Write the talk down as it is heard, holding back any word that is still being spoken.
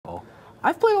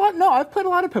I've played a lot. No, I've played a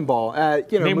lot of pinball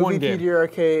at Name movie one game. theater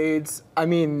arcades. I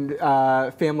mean,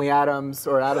 Family Adams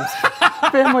or Adams,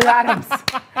 Family Adams,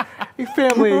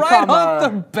 Family. Right off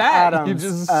the bat, Adams. you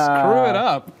just screw it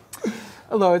up.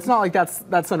 Although it's not like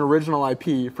that's an original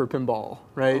IP for pinball,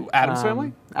 right? Addams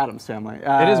Family? Addams Family.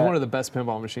 It is one of the best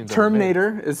pinball machines ever made.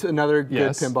 Terminator is another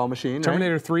good pinball machine.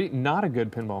 Terminator right? 3, not a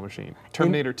good pinball machine.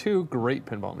 Terminator 2, great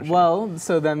pinball machine. Well,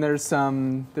 so then there's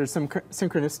some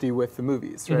synchronicity with the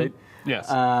movies, right? Yes.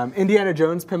 Indiana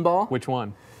Jones pinball. Which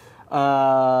one?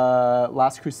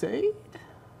 Last Crusade.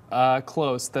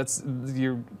 Close. I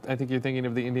think you're thinking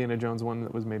of the Indiana Jones one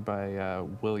that was made by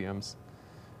Williams.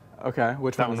 Okay,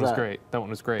 which That one one was great. That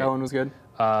one was great. That one was good.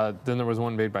 Then there was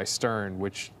one made by Stern,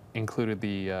 which included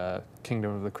the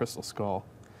Kingdom of the Crystal Skull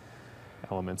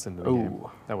elements into the game.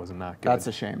 That was not good. That's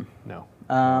a shame. No,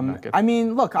 not good. I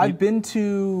mean, look, I've been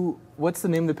to, what's the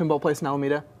name of the pinball place in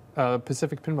Alameda?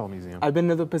 Pacific Pinball Museum. I've been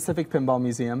to the Pacific Pinball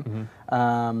Museum.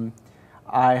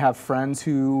 I have friends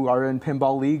who are in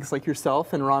pinball leagues like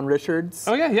yourself and Ron Richards.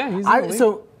 Oh yeah, he's in the league.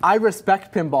 So I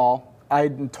respect pinball.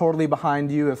 I'm totally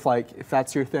behind you if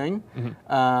that's your thing.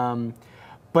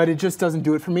 But it just doesn't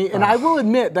do it for me. And I will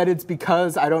admit that it's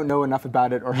because I don't know enough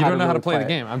about it or you don't know how to play the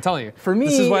game. I'm telling you. For me,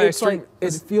 this is why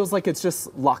it feels like it's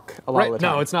just luck a lot of the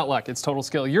time. No, it's not luck. It's total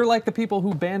skill. You're like the people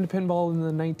who banned pinball in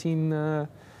the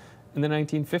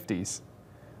 1950s.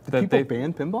 People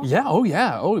banned pinball? Yeah. Oh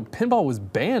yeah. Oh, pinball was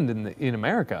banned in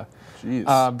America.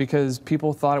 Jeez. Because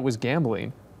people thought it was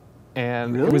gambling,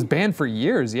 and Really? it was banned for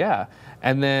years. Yeah.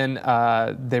 And then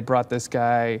they brought this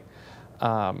guy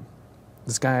on.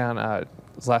 His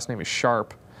last name is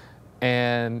Sharp,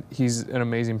 and he's an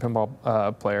amazing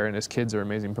pinball player, and his kids are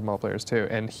amazing pinball players too.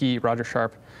 And Roger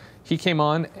Sharp, he came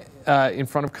on in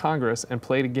front of Congress and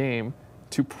played a game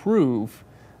to prove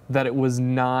that it was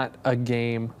not a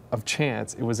game of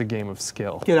chance, it was a game of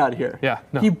skill. Get out of here. Yeah,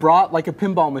 no. He brought like a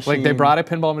pinball machine. Like they brought a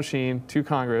pinball machine to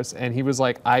Congress, and he was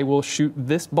like, I will shoot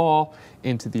this ball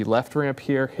into the left ramp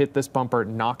here, hit this bumper,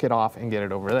 knock it off, and get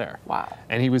it over there. Wow.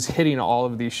 And he was hitting all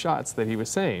of these shots that he was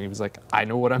saying. He was like, I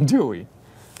know what I'm doing.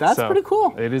 That's pretty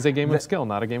cool. It is a game of skill,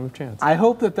 not a game of chance. I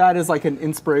hope that is like an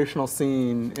inspirational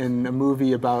scene in a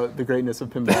movie about the greatness of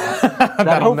pinball.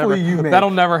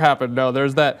 That'll never happen. No,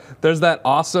 there's that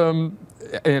awesome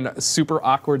and super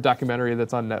awkward documentary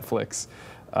that's on Netflix,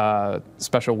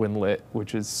 Special When Lit,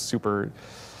 which is super.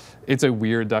 It's a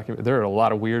weird documentary. There are a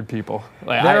lot of weird people.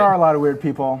 There are a lot of weird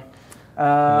people.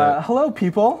 Hello,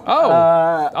 people.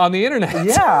 On the internet.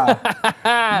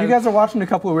 Yeah. You guys are watching a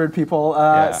couple of weird people.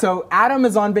 So Adam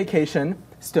is on vacation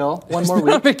still. One more week.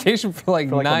 He's on vacation for like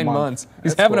 9 months.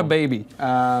 He's having a baby.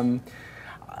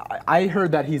 I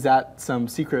heard that he's at some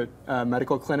secret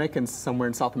medical clinic somewhere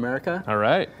in South America. All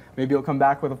right. Maybe he'll come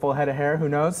back with a full head of hair. Who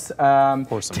knows?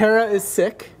 Awesome. Tara is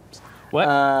sick.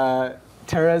 What?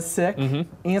 Tara is sick.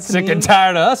 Anthony, sick and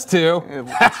tired of us too. True.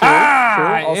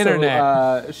 Also,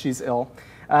 internet. She's ill.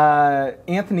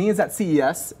 Anthony is at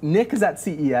CES. Nick is at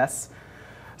CES.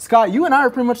 Scott, you and I are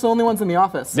pretty much the only ones in the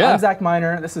office. Yeah. I'm Zach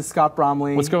Miner. This is Scott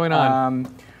Bromley. What's going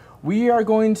on? We are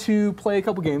going to play a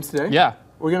couple games today. Yeah.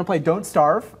 We're going to play Don't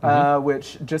Starve,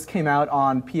 which just came out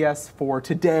on PS4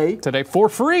 today. Today, for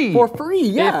free. For free,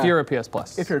 yeah. If you're a PS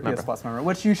Plus If you're a member. PS Plus member,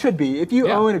 which you should be. If you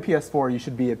own a PS4, you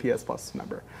should be a PS Plus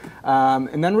member.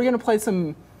 And then we're going to play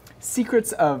some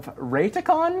Secrets of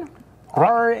Raetikon.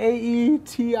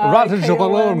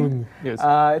 Raetikon. Yes.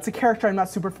 It's a character I'm not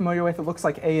super familiar with. It looks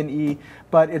like A and E,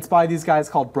 but it's by these guys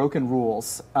called Broken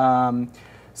Rules.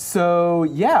 So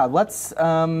yeah, let's.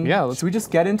 Should we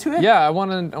just get into it? Yeah, I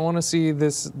want to see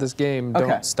this game.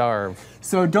 Don't Starve.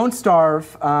 So Don't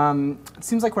Starve. It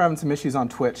seems like we're having some issues on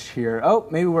Twitch here. Oh,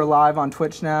 maybe we're live on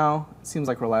Twitch now. It seems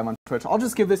like we're live on Twitch. I'll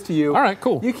just give this to you. All right,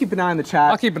 cool. You keep an eye on the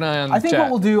chat. I'll keep an eye on the chat. I think what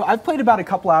we'll do, I've played about a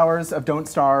couple hours of Don't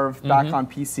Starve back on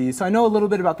PC, so I know a little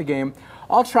bit about the game.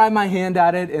 I'll try my hand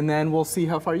at it, and then we'll see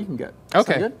how far you can get.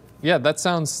 Okay. Sound good? Yeah, that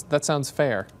sounds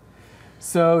fair.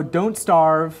 So Don't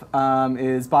Starve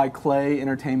is by Clay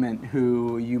Entertainment,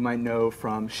 who you might know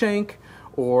from Shank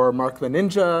or Mark the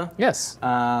Ninja. Yes.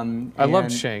 I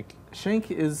love Shank. Shank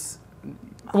is.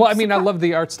 Well, I mean, I love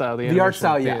the art style. The art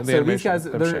style, yeah. So these guys,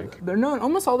 Shank. they're known.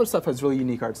 Almost all their stuff has really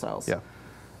unique art styles. Yeah.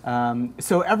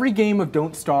 So every game of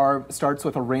Don't Starve starts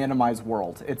with a randomized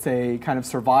world. It's a kind of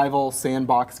survival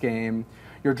sandbox game.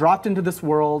 You're dropped into this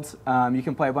world. You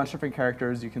can play a bunch of different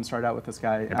characters. You can start out with this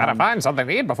guy. You gotta find something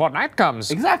to eat before night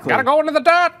comes. Exactly. Gotta go into the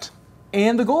dirt.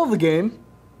 And the goal of the game,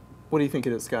 what do you think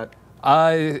it is, Scott?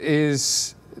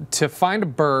 Is to find a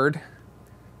bird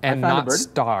and not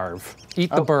starve.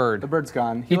 Eat the bird. The bird's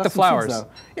gone. Eat the flowers.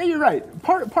 Yeah, you're right.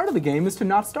 Part of the game is to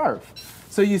not starve.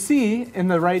 So you see in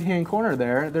the right-hand corner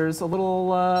there's a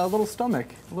little stomach,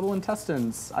 a little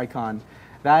intestines icon.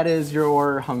 That is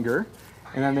your hunger,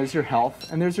 and then there's your health,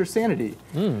 and there's your sanity.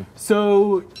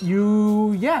 So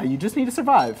you just need to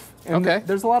survive. And Okay.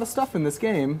 there's a lot of stuff in this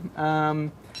game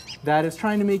that is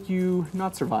trying to make you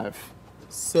not survive.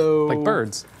 So Like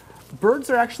birds. Birds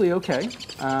are actually okay,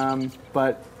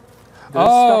 but there's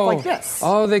stuff like this.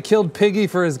 Oh, they killed Piggy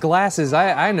for his glasses.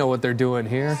 I know what they're doing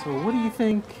here. So what do you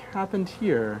think happened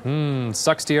here?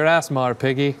 Sucks to your ass, Mar,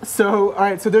 Piggy. So, all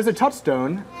right, so there's a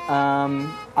touchstone.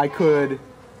 I could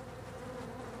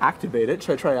activate it.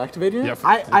 Should I try activating it? Yep.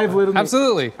 I've literally...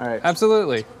 Absolutely. All right.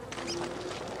 Absolutely.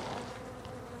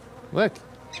 Look.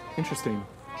 Interesting.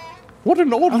 What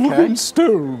an odd-looking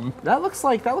stone. That looks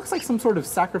like some sort of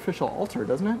sacrificial altar,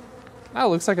 doesn't it? Oh,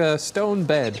 looks like a stone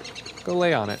bed. Go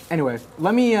lay on it. Anyway,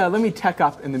 let me tech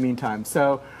up in the meantime.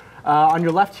 So, on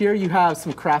your left here, you have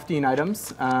some crafting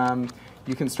items.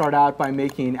 You can start out by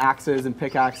making axes and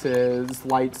pickaxes,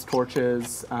 lights,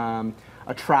 torches,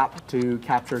 a trap to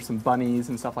capture some bunnies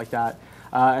and stuff like that.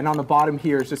 And on the bottom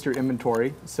here is just your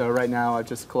inventory. So right now I've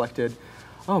just collected.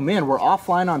 Oh man, we're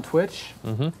offline on Twitch.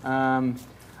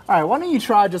 All right, why don't you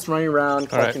try just running around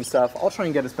collecting stuff? I'll try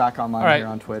and get us back online here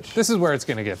on Twitch. This is where it's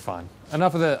gonna get fun.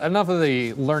 Enough of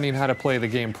the learning how to play the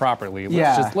game properly.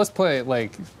 Let's play it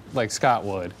like Scott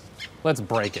would. Let's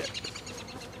break it.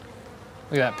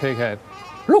 Look at that pig head.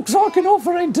 Looks like an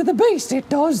offering to the beast, it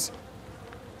does.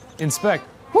 Inspect.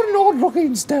 What an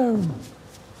odd-looking stone.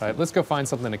 All right, let's go find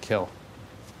something to kill.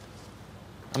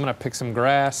 I'm gonna pick some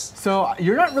grass. So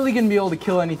you're not really going to be able to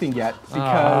kill anything yet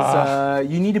because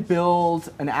you need to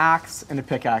build an axe and a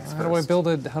pickaxe How do I build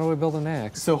an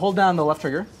axe? So hold down the left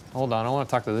trigger. Hold on, I want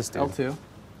to talk to this dude. L2.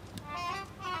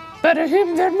 Better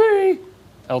him than me.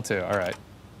 L2, all right.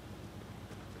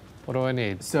 What do I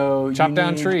need? So Chop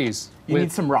down trees. You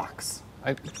need some rocks.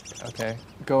 Okay.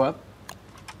 Go up.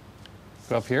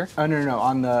 Go up here? Oh, no,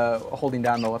 on the holding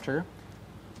down the left trigger.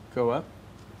 Go up.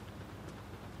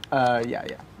 Yeah.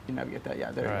 You navigate that.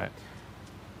 Yeah, there All you right.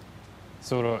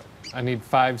 So what do I need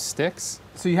 5 sticks?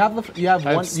 So you have one.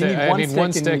 I need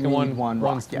one stick and one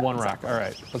rock. Yeah, one rock. exactly. All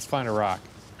right, let's find a rock.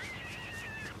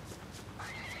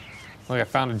 Look, I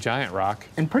found a giant rock.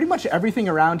 And pretty much everything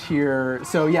around here.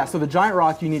 So the giant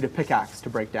rock you need a pickaxe to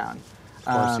break down.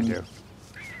 Of course you do.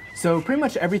 So pretty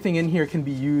much everything in here can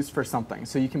be used for something.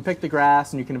 So you can pick the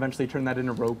grass and you can eventually turn that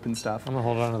into rope and stuff. I'm gonna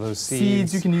hold on to those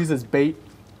seeds. Seeds you can use as bait,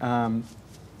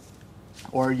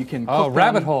 or you can. Oh, cook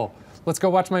rabbit them. hole. Let's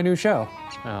go watch my new show.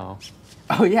 Oh.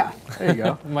 Oh yeah, there you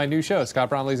go. My new show, Scott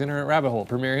Bromley's Internet Rabbit Hole,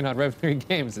 premiering on Revenue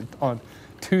Games on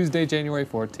Tuesday, January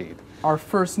 14th. Our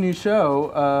first new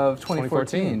show of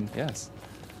 2014. Yes.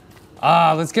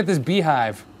 Let's get this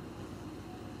beehive.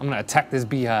 I'm gonna attack this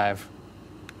beehive.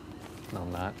 No,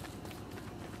 I'm not.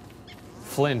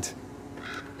 Flint.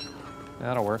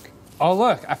 That'll work. Oh,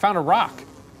 look, I found a rock.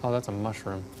 Oh, that's a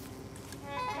mushroom.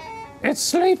 It's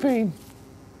sleeping.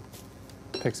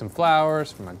 Pick some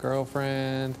flowers for my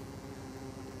girlfriend.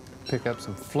 Pick up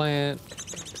some flint.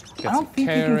 Get I don't think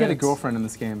you can get a girlfriend in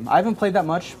this game. I haven't played that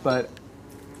much, but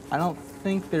I don't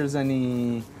think there's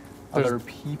any other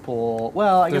people.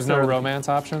 Well, I guess there's no romance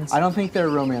options. I don't think there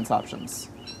are romance options.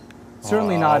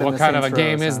 Certainly not in what the kind of a Saints Row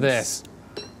game is sense. this?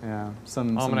 Yeah,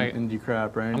 some gonna- indie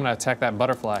crap, right? I'm gonna attack that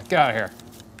butterfly. Get out of here.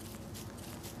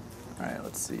 All right,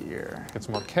 let's see here. Get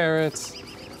some more carrots.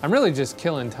 I'm really just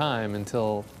killing time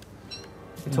until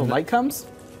Night comes?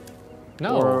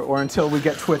 no. Or until we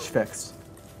get Twitch fixed.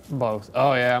 Both.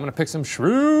 Oh yeah, I'm gonna pick some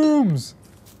shrooms.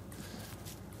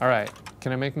 All right,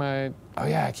 can I make my? Oh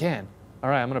yeah, I can. All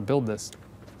right, I'm gonna build this.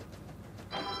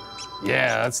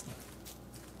 Yeah, that's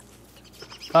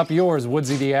up yours,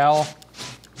 Woodsy the Owl.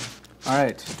 All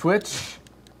right, Twitch,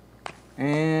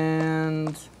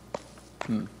 and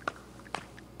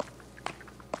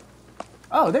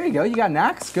oh, there you go. You got an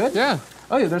axe. Good. Yeah.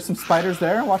 Oh yeah, there's some spiders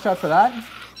there. Watch out for that.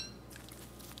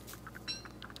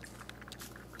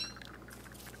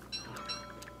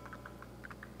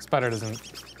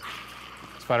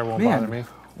 Spider won't Man, bother me.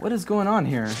 what is going on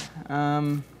here?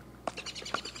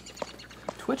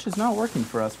 Twitch is not working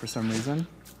for us for some reason.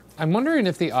 I'm wondering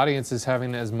if the audience is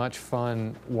having as much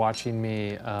fun watching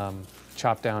me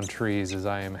chop down trees as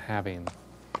I am having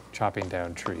chopping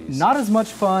down trees. Not as much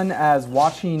fun as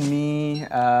watching me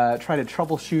try to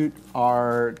troubleshoot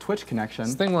our Twitch connection.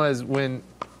 The thing was when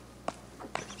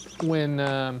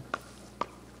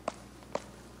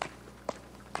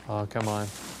oh come on.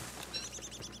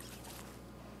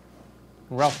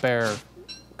 Ralph Baer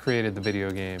created the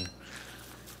video game.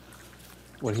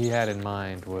 What he had in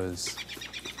mind was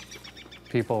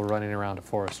people running around a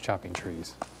forest chopping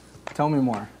trees. Tell me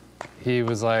more. he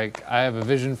was like, I have a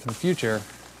vision for the future,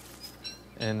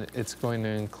 and it's going to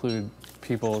include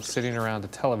people sitting around a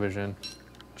television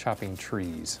chopping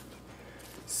trees.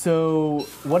 So,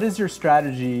 what is your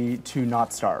strategy to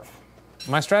not starve?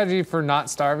 My strategy for not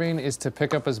starving is to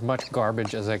pick up as much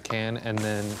garbage as I can and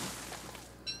then...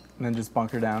 And then just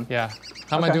bunker down? Yeah.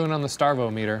 How am I doing on the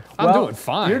starvo-meter? Well, I'm doing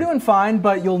fine. You're doing fine,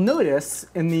 but you'll notice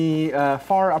in the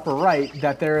far upper right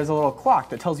that there is a little clock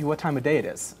that tells you what time of day it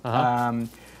is.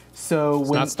 So it's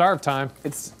when not starve time.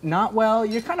 It's not, well,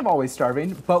 you're kind of always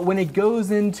starving, but when it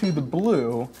goes into the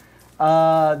blue,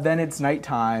 then it's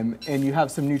nighttime, and you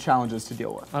have some new challenges to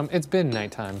deal with. It's been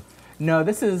nighttime. No,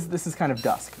 this is kind of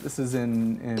dusk. This is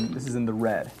in the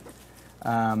red.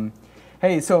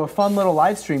 Hey, so a fun little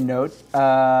live stream note.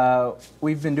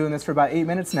 We've been doing this for about 8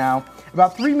 minutes now.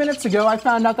 About 3 minutes ago, I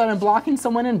found out that I'm blocking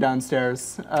someone in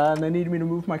downstairs, and they need me to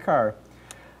move my car.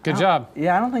 Good job.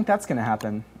 Yeah, I don't think that's gonna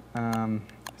happen. Do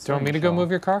you want me to go move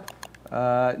your car?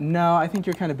 No, I think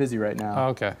you're kind of busy right now. Oh,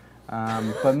 okay.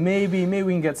 But maybe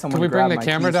we can get someone. Can we to grab bring the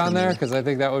my camera keys down from there? you. Because I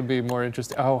think that would be more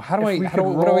interesting. Oh, what do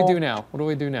we do now? What do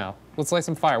we do now? Let's light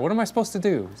some fire. What am I supposed to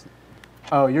do?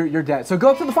 Oh, you're dead. So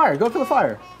go up to the fire. Go up to the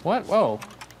fire. What? Whoa.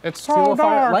 It's See a so little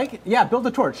fire? dark. Like, yeah, build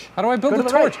a torch. How do I build Go a to the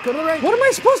torch? right. Go to the right. What am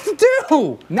I supposed to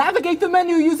do? Navigate the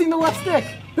menu using the left stick.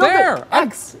 Build There. it.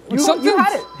 X. You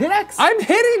had it. Hit X. I'm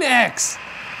hitting X.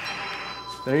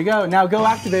 There you go. Now go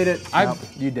activate it. Nope,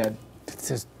 you dead. It's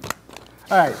just,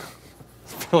 All right.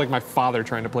 I feel like my father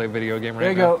trying to play a video game right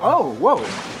There you now. go. Oh, whoa.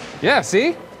 Yeah,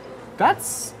 see?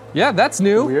 That's Yeah, that's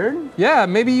new. weird. Yeah,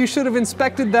 maybe you should have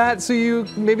inspected that so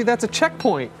maybe that's a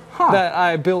checkpoint that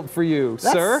I built for you,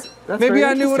 sir. That's Maybe very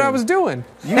I knew what I interesting. was doing.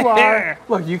 You are.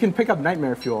 Look, you can pick up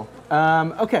nightmare fuel.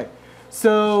 Okay.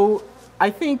 So I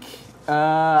think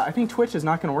Twitch is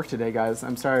not going to work today, guys.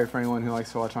 I'm sorry for anyone who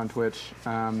likes to watch on Twitch.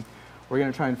 We're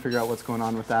going to try and figure out what's going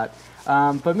on with that.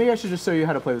 But maybe I should just show you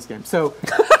how to play this game. So,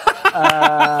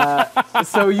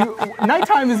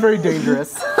 nighttime is very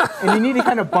dangerous, and you need to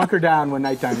kind of bunker down when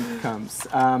nighttime comes.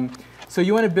 So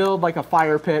you want to build like a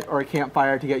fire pit or a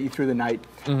campfire to get you through the night.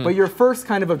 But your first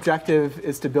kind of objective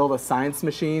is to build a science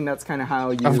machine. That's kind of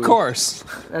how you. Of course.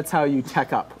 That's how you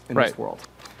tech up in this world.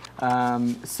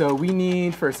 So we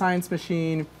need, for a science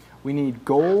machine, we need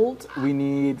gold, we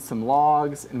need some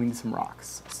logs, and we need some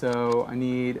rocks. So I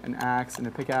need an axe and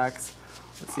a pickaxe.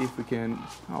 Let's see if we can,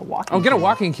 walking Oh, get a cane.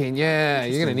 walking cane. Yeah,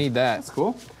 you're gonna need that. That's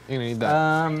cool. You're gonna need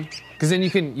that. Because then you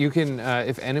can,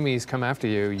 if enemies come after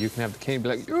you, you can have the cane be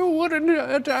like, you wouldn't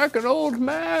attack an old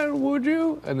man, would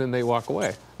you? And then they walk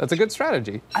away. That's a good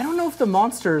strategy. I don't know if the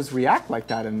monsters react like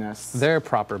that in this. They're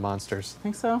proper monsters.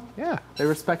 Think so? Yeah. They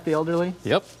respect the elderly?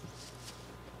 Yep.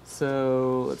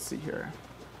 So let's see here.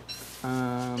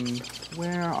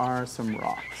 Where are some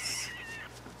rocks?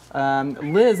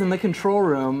 Liz in the control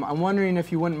room, I'm wondering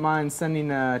if you wouldn't mind sending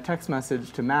a text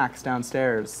message to Max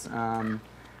downstairs.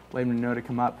 Let him know to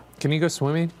come up. Can you go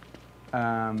swimming?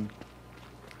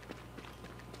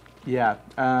 Yeah,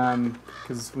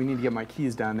 because we need to get my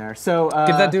keys down there. So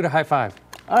Give that dude a high five.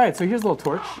 All right, so here's a little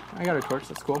torch. I got a torch,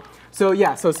 that's cool. So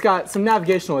yeah, so it's got some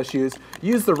navigational issues.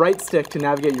 Use the right stick to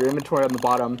navigate your inventory on the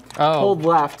bottom. Oh. Hold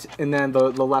left, and then the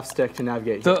left stick to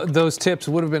navigate. Those tips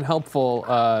would have been helpful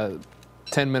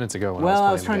 10 minutes ago when Well, I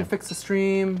I was was trying playing to fix the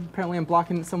stream. Apparently I'm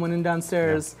blocking someone in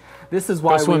downstairs. This is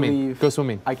why Go swimming. we leave. Go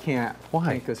swimming. I can't.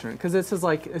 Why? Can't go swimming. Because this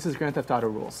is Grand Theft Auto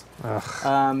rules.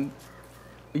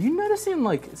 Are you noticing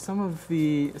like some of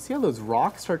the, see how those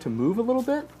rocks start to move a little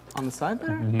bit on the side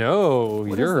there? No,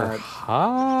 What is you're that?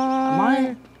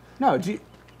 high. No,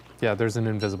 Yeah, there's an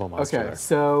invisible monster okay, there.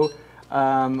 so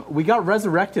we got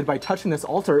resurrected by touching this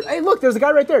altar. Hey, look, there's a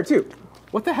guy right there too.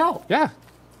 What the hell? Yeah.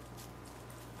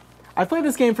 I played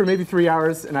this game for maybe 3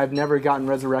 hours, and I've never gotten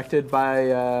resurrected by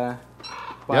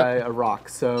a rock.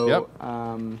 So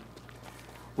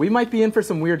we might be in for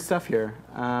some weird stuff here.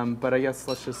 But I guess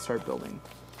let's just start building.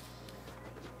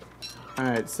 All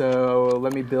right, so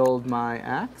let me build my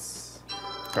axe.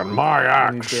 Got my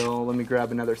axe. Let me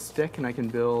grab another stick, and I can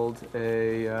build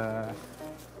a.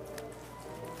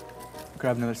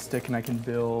 Grab another stick, and I can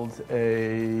build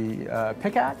a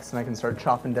pickaxe, and I can start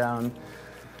chopping down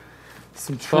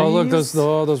some trees. Oh, look,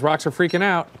 those rocks are freaking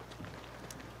out.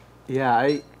 Yeah,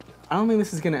 I don't think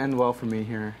this is gonna end well for me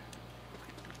here.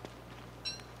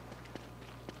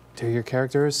 Dude, your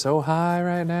character is so high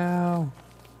right now.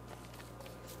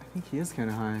 I think he is kind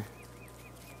of high.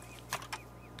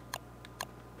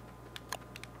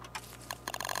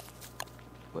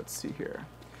 Let's see here.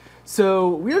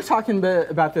 So we were talking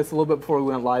about this a little bit before we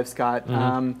went live, Scott.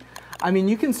 I mean,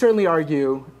 you can certainly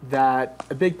argue that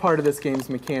a big part of this game's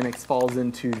mechanics falls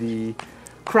into the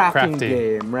crafting Crafty.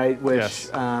 game, right? Which, Yes.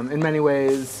 in many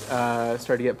ways,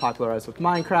 started to get popularized with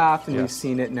Minecraft, and we've Yes.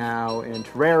 seen it now in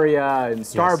Terraria, and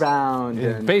Starbound,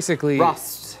 and basically,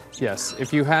 Rust. yes,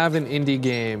 if you have an indie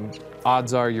game,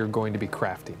 odds are you're going to be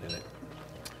crafting in it.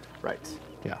 Right.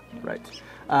 Yeah. Right.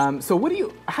 So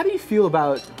how do you feel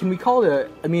about, can we call it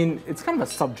I mean, it's kind of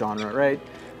a subgenre, right?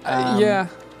 Yeah.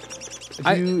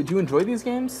 Do you enjoy these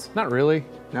games? Not really.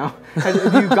 No?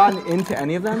 Have you gotten into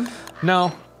any of them?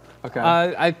 No. Okay.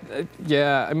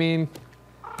 Yeah. I mean,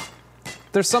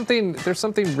 there's something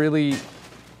really.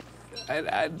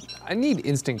 I need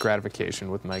instant gratification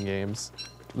with my games.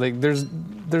 Like there's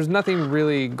nothing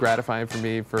really gratifying for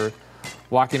me for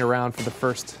walking around for the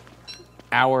first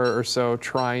hour or so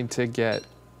trying to get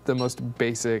the most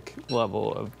basic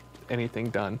level of anything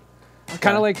done. Okay.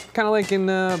 Kind of like in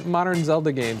modern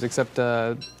Zelda games, except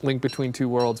Link Between Two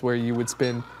Worlds, where you would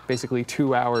spend basically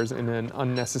 2 hours in an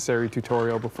unnecessary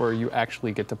tutorial before you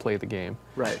actually get to play the game.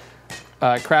 Right.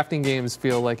 Crafting games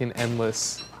feel like an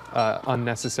endless,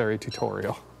 unnecessary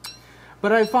tutorial.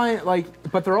 But I find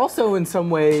but they're also in some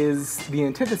ways the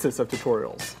antithesis of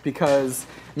tutorials, because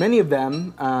many of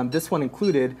them, this one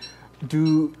included,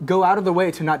 do go out of the way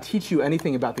to not teach you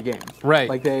anything about the game. Right.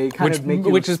 Like they kind of make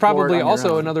you which is explore it probably on your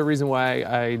also own. another reason why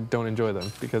I don't enjoy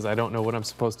them, because I don't know what I'm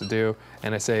supposed to do,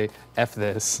 and I say F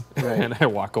this, Right. and I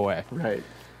walk away. Right.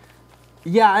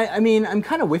 Yeah, I mean, I'm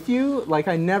kind of with you. Like,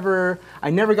 I never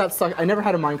got stuck. I never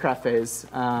had a Minecraft phase.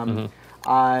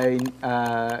 I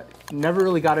never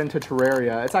really got into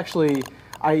Terraria. It's actually,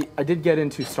 I did get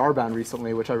into Starbound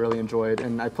recently, which I really enjoyed,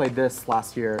 and I played this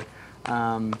last year.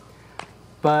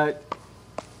 But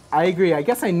I agree. I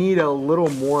guess I need a little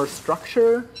more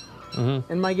structure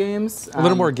in my games. A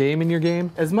little more game in your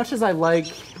game? As much as I like,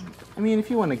 I mean, if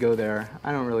you want to go there,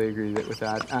 I don't really agree with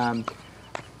that.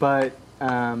 But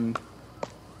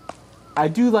I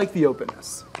do like the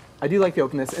openness. I do like the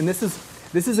openness, and this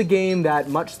is a game that,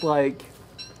 much like,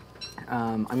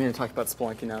 I'm going to talk about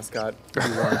Spelunky now, Scott.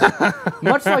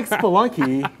 Much like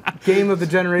Spelunky, game of the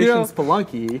generation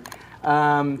Spelunky.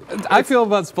 I feel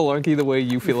about Spelunky the way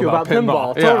you feel about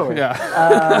pinball. Totally.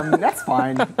 Yeah. That's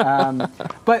fine.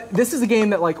 But this is a game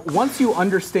that, like, once you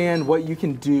understand what you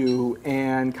can do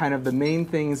and kind of the main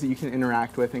things that you can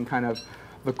interact with and kind of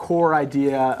the core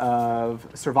idea of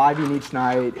surviving each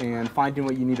night and finding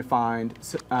what you need to find,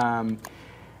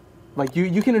 like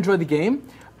you can enjoy the game,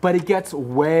 but it gets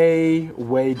way,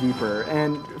 way deeper.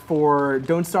 And for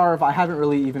Don't Starve, I haven't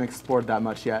really even explored that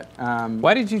much yet.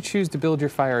 Why did you choose to build your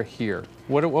fire here?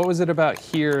 What was it about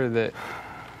here that?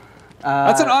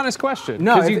 That's an honest question.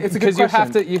 No, it's a good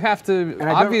question. You have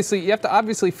to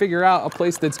obviously figure out a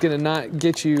place that's going to not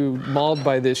get you mauled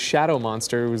by this shadow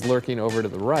monster who's lurking over to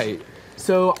the right.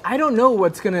 So I don't know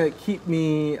what's going to keep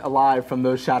me alive from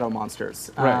those shadow monsters.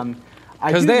 Right.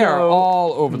 Because they are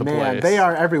all over the place. They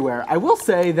are everywhere. I will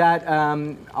say that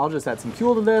I'll just add some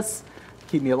fuel to this,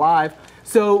 keep me alive.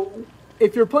 So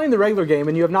if you're playing the regular game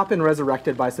and you have not been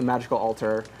resurrected by some magical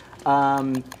altar,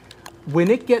 when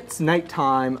it gets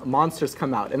nighttime, monsters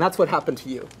come out, and that's what happened to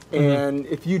you. And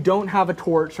if you don't have a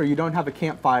torch or you don't have a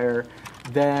campfire,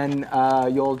 then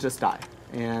you'll just die.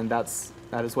 And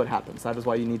that is what happens. That is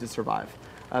why you need to survive.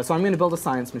 So I'm going to build a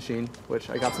science machine, which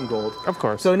I got some gold. Of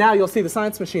course. So now you'll see the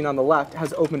science machine on the left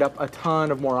has opened up a ton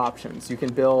of more options. You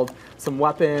can build some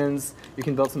weapons, you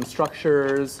can build some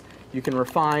structures, you can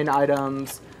refine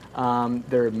items.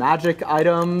 There are magic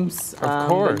items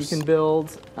that you can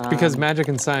build. Because magic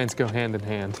and science go hand in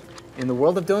hand. In the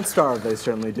world of Don't Starve, they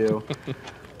certainly do.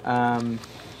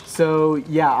 So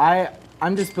yeah,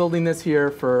 I'm just building this here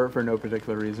for no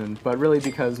particular reason, but really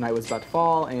because night was about to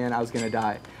fall and I was going to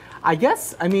die. I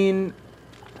guess, I mean,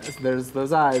 there's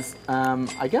those eyes.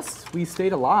 I guess we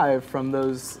stayed alive from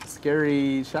those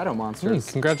scary shadow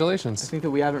monsters. Congratulations. I think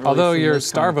that we haven't really Although seen your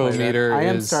those come into play yet. starvo-meter I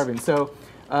am is- starving, so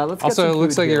let's get Also, some it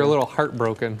looks food like here. you're a little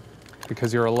heartbroken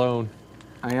because you're alone.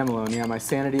 I am alone, yeah. My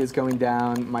sanity is going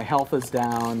down, my health is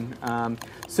down.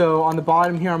 So on the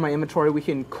bottom here on my inventory, we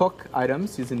can cook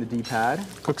items using the D-pad.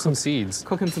 Cook some seeds.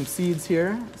 Cooking some seeds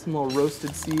here, some little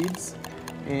roasted seeds.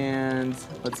 And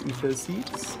let's eat those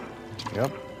seeds.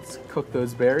 Yep. Let's cook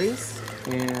those berries,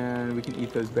 and we can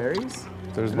eat those berries.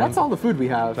 There's And that's all the food we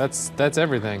have. That's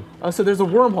everything. Oh, so there's a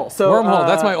wormhole. So Wormhole.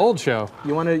 That's my old show.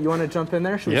 You wanna jump in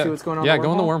there? Should we see what's going on? Yeah, in the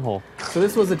go in the wormhole? wormhole. So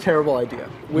this was a terrible idea.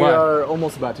 We Why? are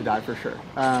almost about to die for sure.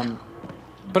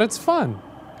 But it's fun.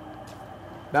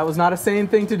 That was not a sane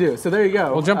thing to do. So there you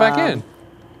go. We'll jump back in.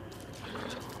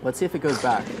 Let's see if it goes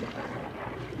back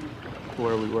to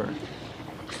where we were.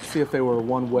 See if they were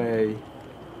one way.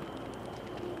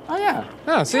 Oh yeah.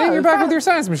 Oh, see, Yeah, you're back fast- with your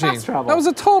science machine. fast travel. That was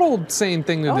a total sane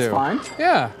thing to That was do. fine.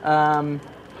 Yeah.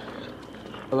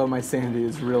 Although my sanity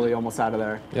is really almost out of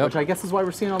there. Yep. Which I guess is why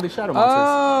we're seeing all these shadow monsters.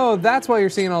 Oh, that's why you're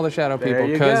seeing all the shadow There people,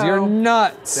 you because go. you're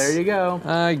nuts. There you go.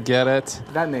 I get it.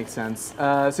 That makes sense.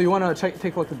 So you want to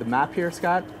take a look at the map here,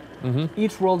 Scott? Mm-hmm.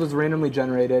 Each world is randomly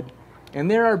generated,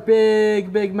 and there are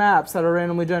big, big maps that are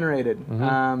randomly generated.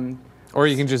 Mm-hmm. Or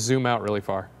you can just zoom out really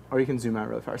far. Or you can zoom out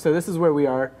really far. So this is where we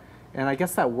are, and I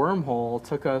guess that wormhole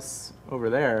took us over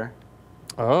there.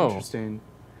 Oh. Interesting.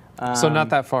 So not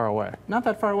that far away. Not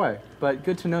that far away, but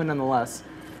good to know nonetheless.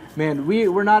 Man,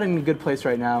 we're not in a good place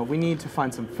right now. We need to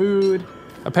find some food.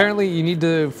 Apparently, you need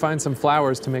to find some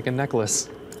flowers to make a necklace.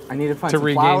 I need to find To some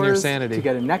regain flowers your sanity. to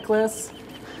get a necklace.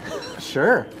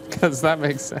 Sure. Because that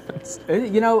makes sense.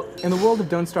 You know, in the world of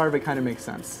Don't Starve, it kind of makes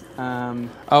sense.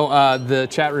 The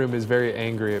chat room is very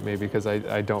angry at me because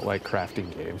I don't like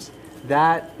crafting games.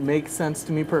 That makes sense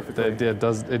to me perfectly. It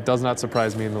does not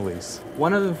surprise me in the least.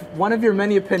 One of your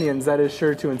many opinions that is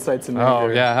sure to incite some anger. Oh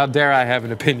yeah, how dare I have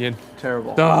an opinion?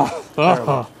 Terrible. Oh,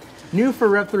 Terrible. New for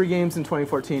Rev 3 games in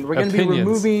 2014. We're going to be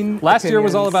removing Last year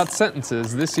was all opinions. about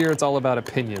sentences. This year it's all about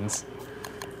opinions.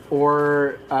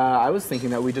 Or I was thinking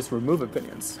that we just remove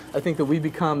opinions. I think that we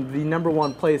become the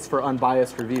 #1 place for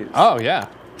unbiased reviews. Oh yeah.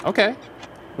 Okay.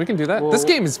 We can do that. Well, this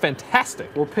game is fantastic.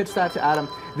 We'll pitch that to Adam.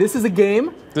 This is a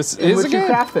game This in is which a game. you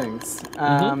craft things.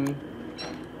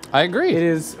 I agree. It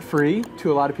is free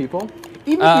to a lot of people.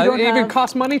 Even if you don't it even have,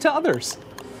 costs money to others.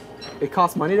 it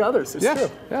costs money to others. It's true.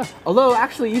 Yeah. Although,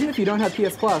 actually, even if you don't have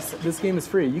PS Plus, this game is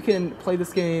free. You can play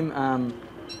this game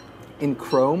in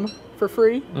Chrome for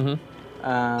free.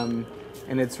 And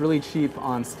it's really cheap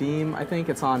on Steam, I think.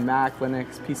 It's on Mac,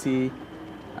 Linux, PC.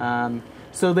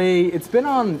 It's been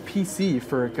on PC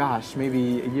for, gosh,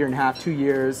 maybe a year and a half, 2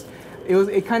 years.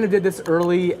 It kind of did this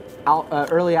early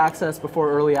access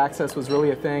before early access was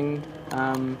really a thing.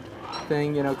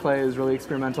 Clay is really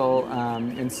experimental.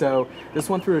 And so this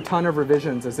went through a ton of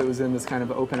revisions as it was in this kind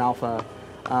of open alpha.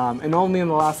 And only in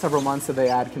the last several months did they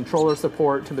add controller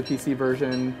support to the PC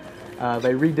version.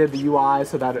 They redid the UI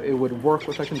so that it would work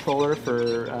with a controller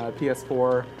for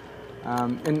PS4.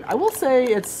 And I will say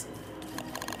it's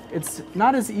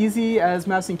not as easy as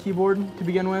mouse and keyboard to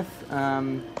begin with,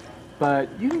 but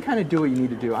you can kind of do what you need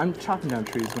to do. I'm chopping down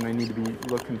trees when I need to be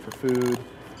looking for food,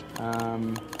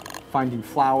 finding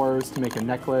flowers to make a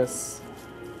necklace,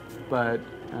 but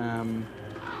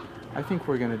I think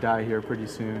we're gonna die here pretty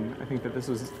soon. I think that this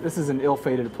is an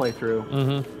ill-fated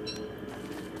playthrough.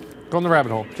 Go in the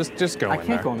rabbit hole. Just go I in there.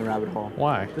 can't go in the rabbit hole.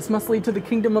 Why? This must lead to the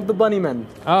kingdom of the bunnymen.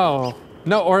 Oh.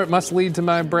 No, or it must lead to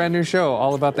my brand new show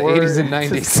all about the 80s and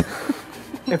 90s.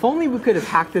 If only we could have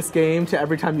hacked this game to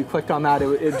every time you clicked on that,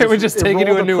 It would just take you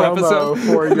to rolled a new promo episode.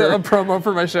 For your, A promo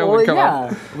for my show or would come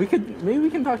up. maybe we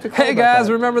can talk to Clay Hey about guys,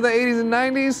 that. remember the 80s and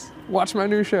 90s? Watch my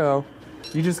new show.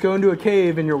 You just go into a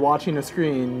cave and you're watching a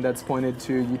screen that's pointed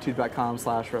to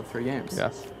youtube.com/rev3games.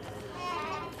 Yes.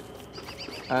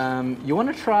 You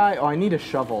want to try, I need a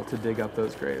shovel to dig up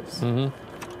those graves. And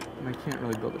I can't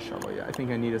really build a shovel yet. I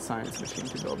think I need a science machine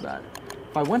to build that.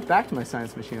 If I went back to my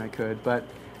science machine, I could, but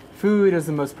food is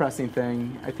the most pressing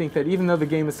thing. I think that even though the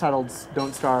game is titled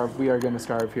Don't Starve, we are going to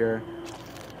starve here.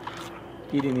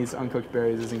 Eating these uncooked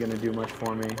berries isn't going to do much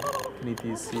for me. I can eat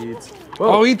these seeds.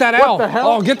 Whoa, Oh, eat that what owl. the hell?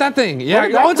 Oh, get that thing. Where Yeah.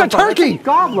 did that Oh, it's a come from? turkey. That's a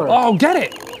gobbler. Oh, get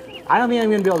it. I don't think I'm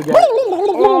going to be able to get it.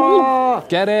 Oh,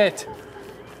 Get it.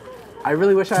 I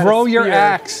really wish I had Throw a your spear.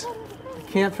 axe.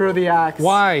 Can't throw the axe.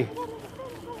 Why?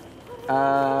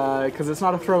 Because it's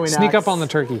not a throwing axe. Sneak up on the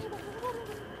turkey.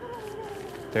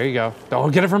 There you go. Oh,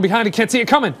 get it from behind. He can't see it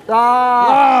coming.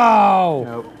 Ah! Oh.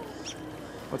 Nope.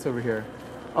 What's over here?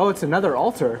 Oh, it's another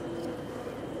altar.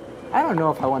 I don't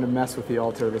know if I want to mess with the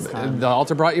altar this time. The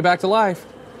altar brought you back to life.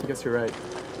 I guess you're right.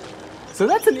 So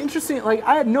that's an interesting,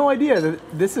 I had no idea that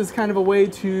this is kind of a way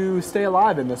to stay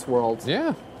alive in this world.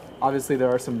 Yeah. Obviously, there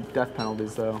are some death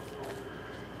penalties, though.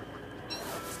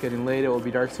 It's getting late. It will be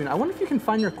dark soon. I wonder if you can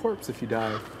find your corpse if you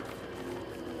die.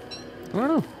 I don't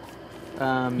know.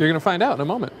 You're going to find out in a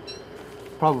moment.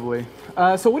 Probably.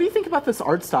 So what do you think about this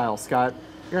art style, Scott?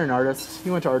 You're an artist.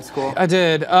 You went to art school. I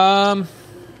did.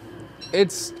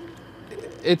 It's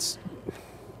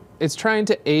trying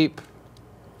to ape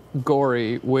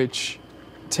Gory, which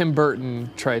Tim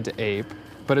Burton tried to ape,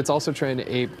 but it's also trying to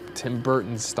ape Tim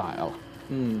Burton's style.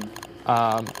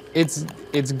 It's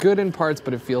good in parts,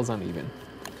 but it feels uneven.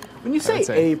 When you say would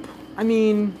say. ape, I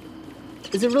mean,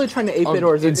 is it really trying to ape it,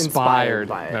 or is it inspired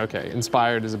by it? Okay,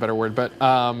 inspired is a better word, but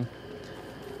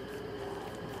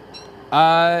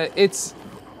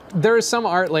there is some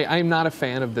art. Like, I'm not a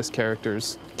fan of this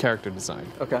character's character design.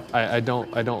 Okay. I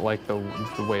don't like the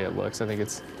way it looks. I think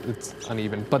it's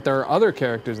uneven. But there are other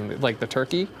characters in like the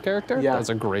turkey character. Yeah. That's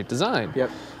a great design. Yep.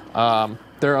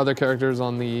 there are other characters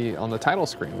on the title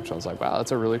screen, which I was like, wow,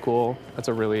 that's a really cool, that's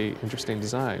a really interesting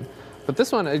design. But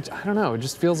this one, I don't know, it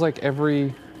just feels like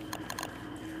every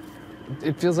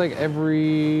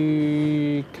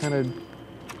kind of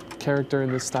character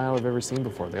in this style I've ever seen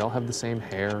before. They all have the same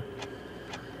hair.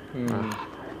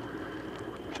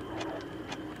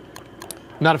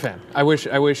 Not a fan. I wish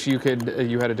you had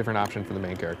a different option for the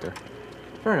main character.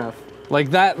 Fair enough.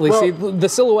 Like that, Well, see, the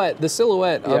silhouette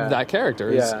Yeah. of that character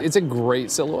it's a great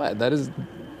silhouette.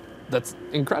 That's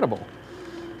incredible.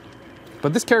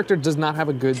 But this character does not have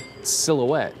a good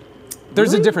silhouette. There's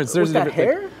Really? a difference. There's With a that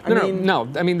difference. hair? No.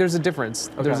 I mean, there's a difference.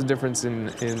 There's a Okay. difference in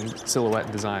silhouette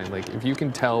and design. Like, if you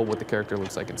can tell what the character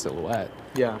looks like in silhouette,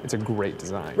 Yeah. it's a great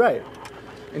design. Right.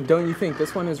 And don't you think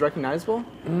this one is recognizable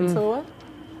in silhouette?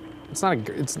 It's not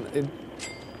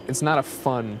it's not a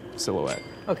fun silhouette.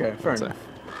 Okay, fair So- enough.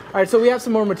 All right, so we have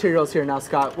some more materials here now,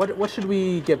 Scott. What should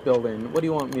we get building? What do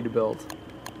you want me to build?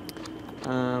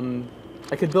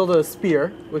 I could build a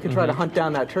spear. We could try to hunt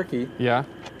down that turkey. Yeah.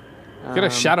 Get a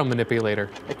shadow manipulator.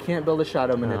 I can't build a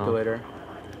shadow manipulator.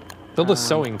 Build a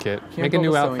sewing kit. Can't Make a build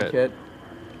new sewing outfit. kit.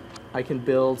 I can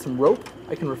build some rope.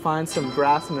 I can refine some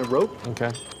grass and a rope.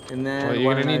 Okay. And then Well,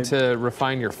 you're gonna need to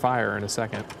refine your fire in a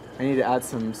second. I need to add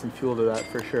some fuel to that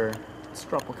for sure. Let's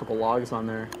drop a couple logs on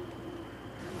there.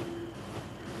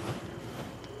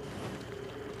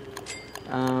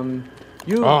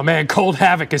 Oh man, Cold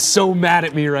Havoc is so mad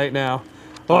at me right now.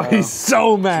 Oh, he's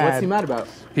so mad. What's he mad about?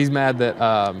 He's mad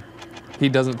that he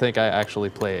doesn't think I actually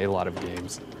play a lot of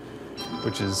games,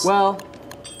 which is Well,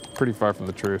 pretty far from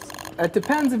the truth. it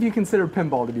depends if you consider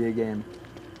pinball to be a game.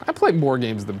 I play more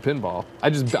games than pinball.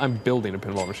 I'm building a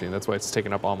pinball machine. That's why it's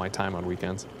taking up all my time on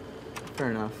weekends. Fair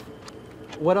enough.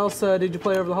 What else did you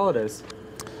play over the holidays?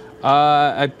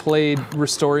 I played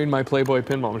restoring my Playboy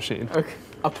pinball machine. Okay.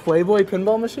 A Playboy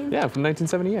pinball machine? Yeah, from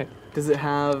 1978. Does it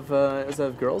have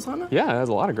girls on it? Yeah, it has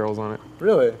a lot of girls on it.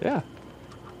 Really? Yeah.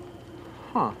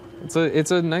 Huh. It's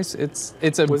a nice. It's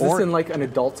a. Was this in like an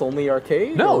adults only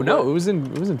arcade? No, or no. what? It was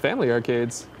in family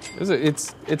arcades.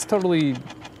 It's totally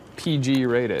PG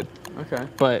rated. Okay.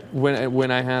 But when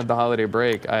I had the holiday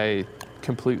break, I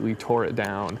completely tore it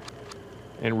down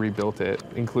and rebuilt it,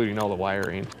 including all the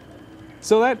wiring.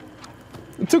 So it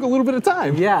took a little bit of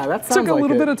time. Yeah, that sounds Took a like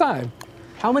little it. bit of time.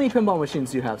 How many pinball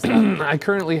machines do you have, Scott? I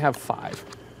currently have 5.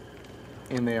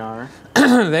 And they are?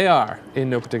 They are,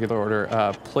 in no particular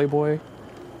order, Playboy,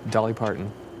 Dolly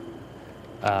Parton,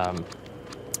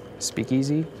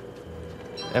 Speakeasy,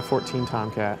 F-14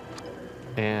 Tomcat,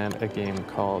 and a game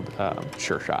called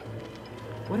Sure Shot.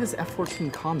 What is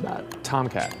F-14 Combat?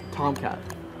 Tomcat. Tomcat.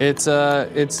 It's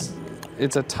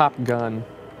a Top Gun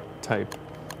type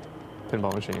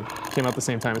pinball machine. Came out the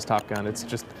same time as Top Gun. It's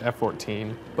just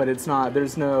F-14. But it's not,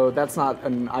 that's not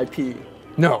an IP.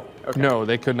 No, Okay. no,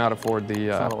 they could not afford the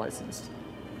It's not a licensed.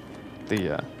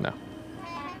 no.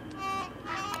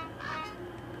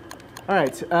 All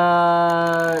right,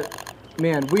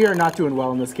 man, we are not doing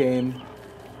well in this game.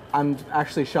 I'm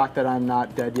actually shocked that I'm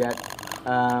not dead yet.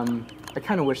 I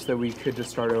kind of wish that we could just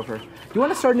start over. You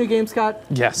want to start a new game, Scott?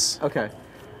 Yes. Okay.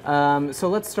 So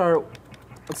let's start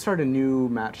a new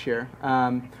match here.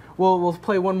 We'll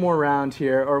play one more round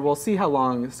here, or we'll see how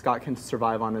long Scott can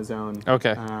survive on his own.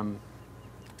 Okay.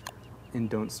 And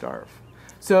Don't Starve.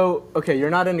 So, okay, you're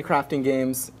not into crafting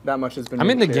games. That much has been I'm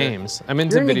made into clear. games. I'm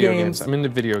into You're into video games. games. I'm into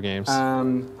video games.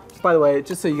 By the way,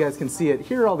 just so you guys can see it,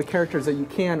 here are all the characters that you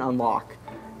can unlock.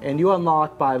 And you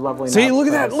unlock by leveling See, up. look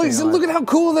at that. staying Look alive. at how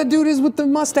cool that dude is with the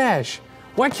mustache.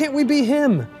 Why can't we be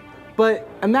him? But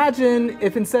imagine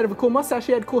if instead of a cool mustache,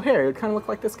 he had cool hair. It would kind of look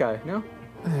like this guy, no?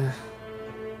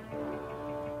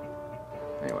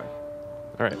 Anyway.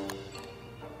 All right.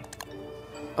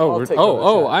 Oh, I'll take another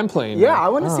shot. I'm playing. Yeah, now. I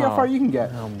want to see how Oh. far you can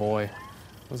get. Oh boy,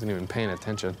 wasn't even paying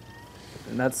attention.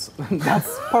 And that's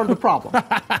part of the problem.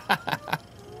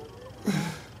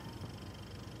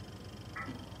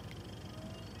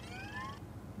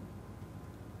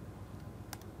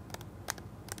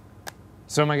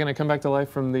 So am I gonna come back to life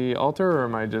from the altar, or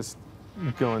am I just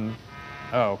going?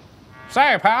 Oh.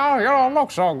 Say, pal, you don't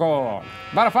look so good.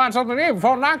 Better find something to eat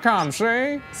before night comes,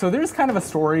 see? So there's kind of a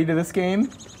story to this game.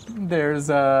 There's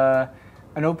an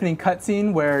opening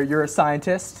cutscene where you're a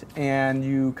scientist and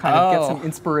you kind of get some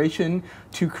inspiration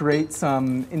to create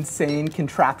some insane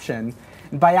contraption.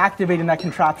 And by activating that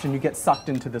contraption, you get sucked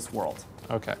into this world.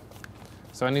 Okay.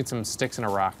 So I need some sticks and a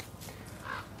rock.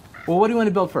 Well, what do you want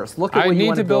to build first? Look at what you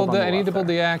want to build. I need to build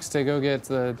the axe to go get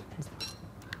to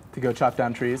go chop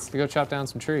down trees. to go chop down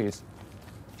some trees.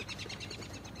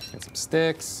 Get some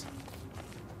sticks.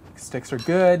 Sticks are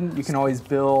good. You can always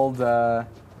build. I'm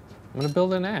gonna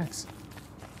build an axe.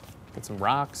 Get some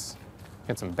rocks.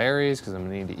 Get some berries, because I'm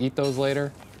going to need to eat those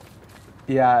later.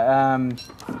 Yeah,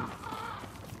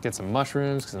 Get some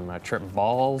mushrooms, because I'm going to trip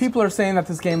balls. people are saying that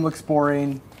this game looks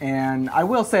boring, and I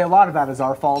will say a lot of that is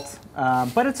our fault.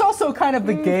 But it's also kind of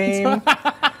the game.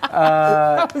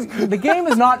 The game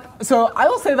is not. So I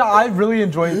will say that I really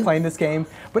enjoy playing this game,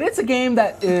 but it's a game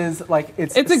that is like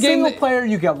it's a single player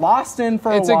you get lost in for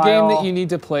a while. It's a game that you need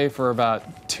to play for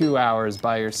about 2 hours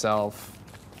by yourself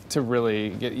to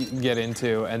really get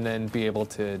into, and then be able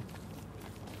to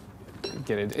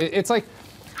get it. It's like.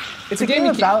 It's a game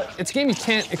about. It's a game you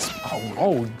can't.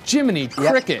 Oh, Jiminy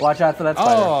Cricket! Yep, watch out for that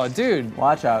spider. Oh, dude!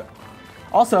 Watch out.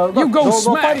 Also, look, You go they'll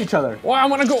smack. fight each other. Well, I'm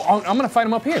gonna fight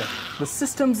him up here. The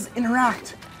systems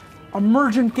interact.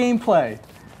 Emergent gameplay.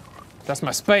 That's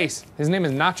my space. His name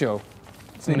is Nacho.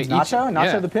 His name's Nacho?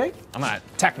 Nacho the pig? I'm gonna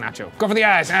attack Nacho. Go for the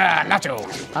eyes. Ah, Nacho. I don't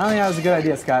think that was a good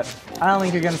idea, Scott. I don't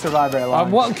think you're gonna survive very long.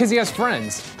 Well, because he has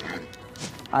friends.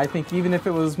 I think even if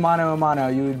it was mano a mano,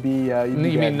 you would be. You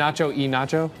mean Nacho e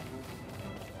Nacho?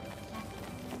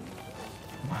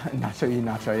 Nacho e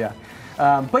Nacho, yeah.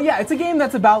 But yeah, it's a game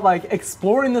that's about like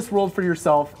exploring this world for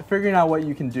yourself, figuring out what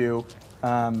you can do.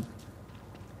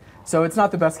 So it's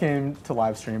not the best game to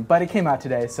live stream, but it came out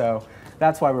today, so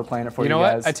that's why we're playing it for you guys. You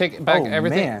know what? I take back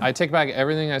everything. Man. I take back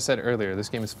everything I said earlier. This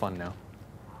game is fun now.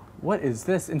 What is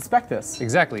this? Inspect this.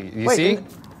 Exactly. You Wait, see? You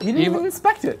didn't even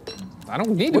inspect it. I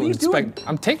don't need What to are you inspect. doing?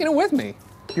 I'm taking it with me.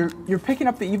 You're picking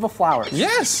up the evil flowers.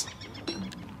 Yes.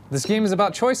 This game is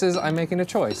about choices. I'm making a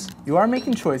choice. You are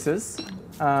making choices.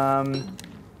 Your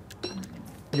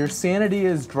sanity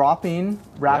is dropping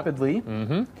rapidly. Yep.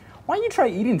 Mm-hmm. Why don't you try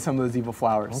eating some of those evil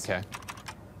flowers? Okay.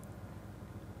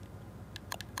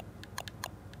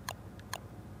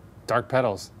 Dark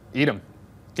petals. Eat them.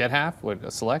 Get half.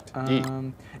 What? Select. Eat.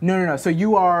 No. So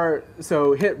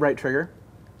hit right trigger,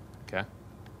 Okay.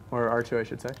 or R2, I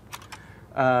should say.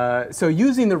 So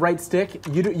using the right stick,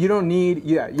 you don't need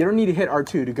to hit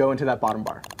R2 to go into that bottom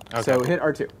bar. Okay. So hit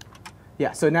R2.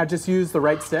 Yeah. So now just use the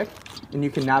right stick, and you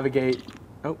can navigate.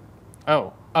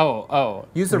 Oh.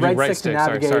 Use the right stick to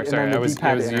navigate, Sorry. and then the I was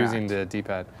D-pad to using the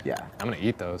D-pad. Yeah. I'm gonna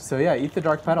eat those. So yeah, eat the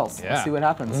dark petals. Yeah. Let's see what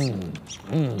happens.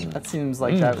 That seems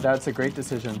like that's a great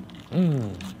decision.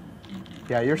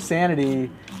 Yeah, your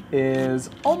sanity is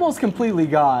almost completely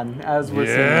gone as we're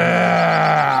seeing.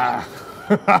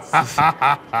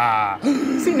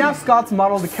 See, now Scott's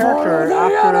modeled the character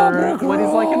after what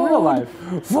he's like in real life.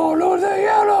 Follow the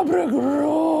yellow brick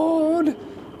road.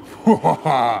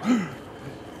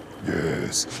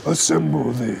 Yes,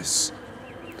 assemble this.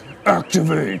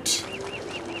 Activate.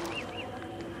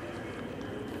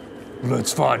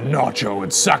 Let's find Nacho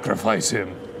and sacrifice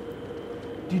him.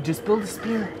 Dude, just build a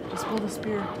spear. Just build a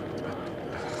spear.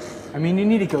 I mean, you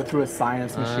need to go through a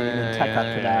science machine and tech up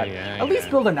to that. At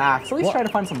least build an axe. At least try to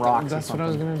find some rocks. That's what I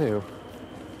was gonna do.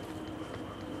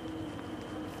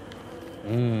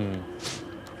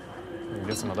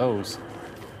 Get some of those.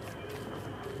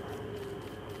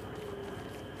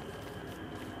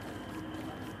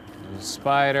 There's a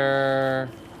spider.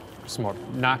 Some more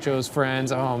Nacho's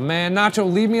friends. Oh man,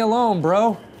 Nacho, leave me alone,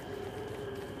 bro.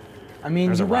 I mean,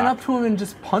 There's you a went rock. up to him and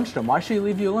just punched him. Why should he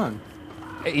leave you alone?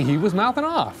 Hey, he was mouthing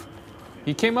off.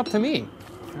 He came up to me.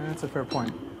 That's a fair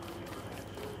point.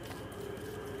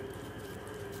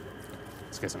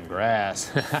 Let's get some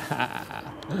grass.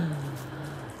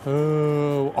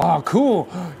 Oh, cool.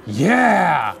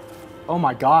 Yeah. Oh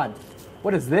my God.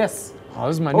 What is this? Oh,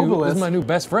 this is my Obelisk. new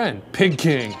best friend, Pig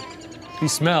King. He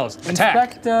smells.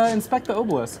 Attack. Inspect the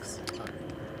obelisks.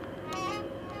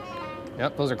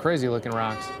 Yep, those are crazy looking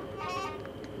rocks.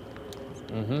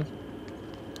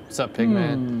 What's up,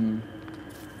 Pigman?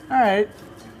 All right.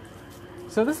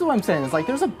 So this is what I'm saying. It's like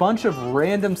there's a bunch of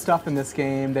random stuff in this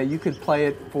game that you could play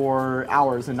it for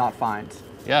hours and not find.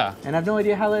 Yeah. And I have no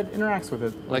idea how that interacts with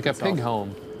it. Like a pig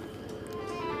home.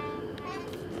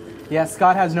 Yeah,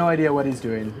 Scott has no idea what he's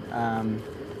doing.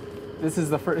 This is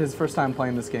his first time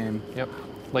playing this game. Yep.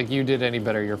 Like you did any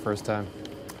better your first time.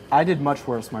 I did much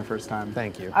worse my first time.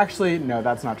 Thank you. Actually, no,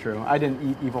 that's not true. I didn't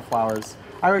eat evil flowers.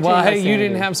 I retained Well, my hey, you sanity.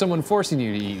 didn't have someone forcing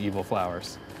you to eat evil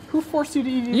flowers. Who forced you to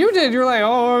eat evil? You did. You're like,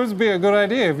 oh, this would be a good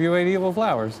idea if you ate evil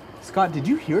flowers. Scott, did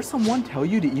you hear someone tell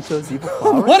you to eat those evil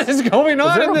flowers? What is going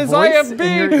on there in a this voice IFB?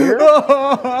 in your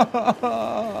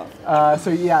ear? So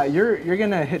yeah, you're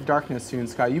gonna hit darkness soon,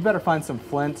 Scott. You better find some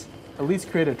flint. At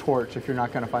least create a torch if you're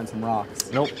not gonna find some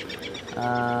rocks. Nope.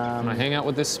 I'm gonna hang out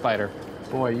with this spider.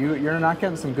 Boy, you're not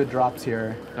getting some good drops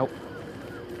here. Nope.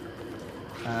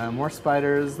 More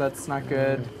spiders. That's not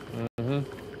good.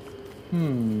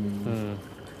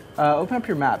 Open up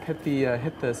your map. Hit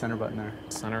the center button there.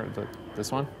 Center.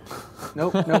 This one?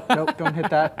 Nope, nope, nope. Don't hit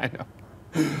that. I know.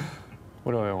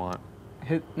 What do I want?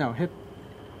 Hit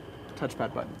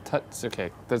touchpad button.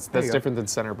 Okay, that's you go. different than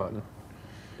center button.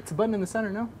 It's a button in the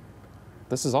center, no?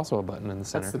 This is also a button in the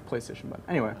center. That's the PlayStation button.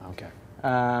 Anyway. Okay.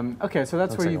 Okay, so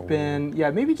that's Looks where like you've a been. Yeah,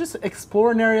 maybe just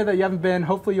explore an area that you haven't been.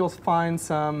 Hopefully you'll find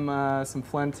some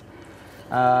flint.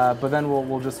 But then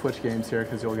we'll just switch games here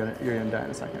because you're gonna die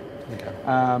in a second.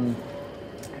 Okay.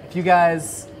 If you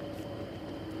guys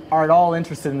are at all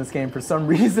interested in this game for some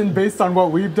reason based on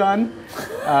what we've done,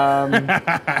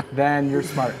 then you're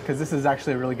smart because this is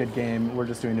actually a really good game. We're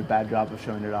just doing a bad job of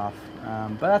showing it off.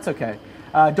 But that's okay.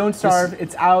 Don't Starve,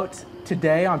 it's out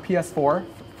today on PS4,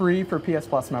 free for PS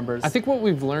Plus members. I think what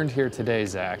we've learned here today,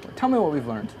 Zach, Tell me what we've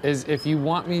learned. is if you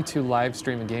want me to live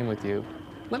stream a game with you,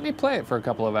 let me play it for a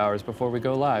couple of hours before we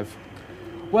go live.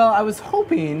 Well, I was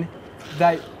hoping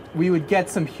that we would get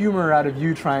some humor out of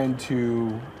you trying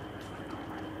to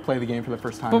play the game for the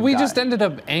first time. But and we die. just ended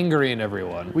up angering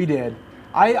everyone. We did.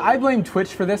 I blame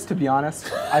Twitch for this, to be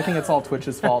honest. I think it's all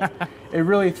Twitch's fault. It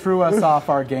really threw us off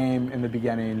our game in the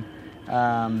beginning.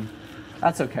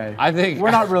 That's okay. I think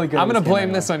we're not really good. I'm at going to this game blame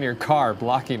anyway. this on your car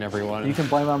blocking everyone. You can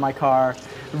blame it on my car.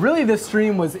 Really, this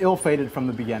stream was ill-fated from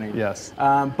the beginning. Yes.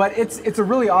 But it's a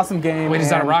really awesome game. Wait, is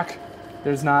that a and rock?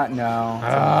 There's not. No.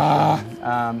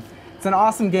 It's an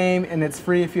awesome game, and it's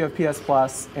free if you have PS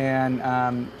Plus. And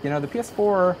the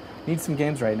PS4 needs some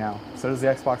games right now. So does the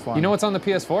Xbox One. You know what's on the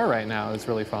PS4 right now that's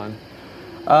really fun?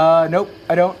 Nope,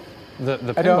 I don't. The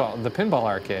don't. pinball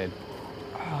arcade.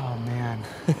 Oh man.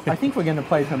 I think we're gonna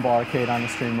play Pinball Arcade on the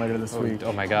stream later this week.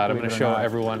 Oh my god, I'm believe going to it or show not.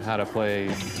 everyone how to play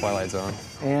Twilight Zone.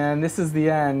 And this is the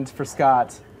end for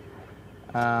Scott.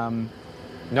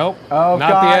 Nope. Oh not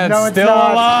God, the end. no, it's Still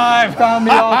not. alive. Found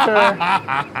the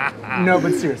altar. No,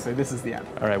 but seriously, this is the end.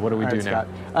 All right, what do we All do right, now?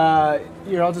 Scott.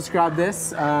 Here, I'll just grab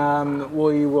this.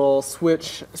 We will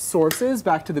switch sources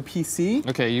back to the PC.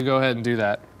 Okay, you go ahead and do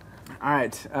that. All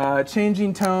right,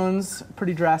 changing tones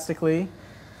pretty drastically.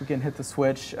 We can hit the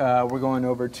switch. We're going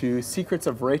over to Secrets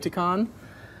of Raetikon.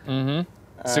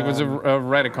 Secrets of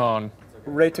Raetikon.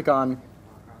 Raetikon.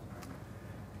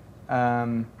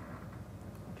 Can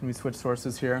we switch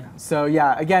sources here? So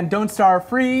yeah, again, Don't Starve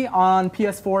free on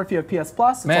PS4 if you have PS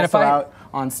Plus. It's Man, also if I- out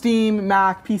on Steam,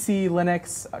 Mac, PC,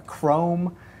 Linux,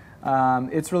 Chrome.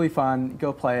 It's really fun.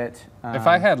 Go play it. If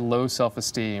I had low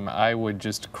self-esteem, I would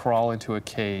just crawl into a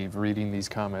cave reading these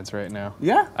comments right now.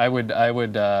 Yeah, I would.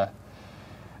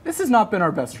 this has not been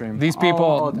our best stream. These people.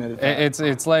 I'll admit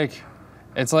it.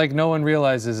 It's like no one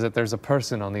realizes that there's a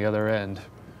person on the other end.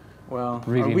 Well,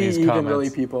 reading are we these even comments. really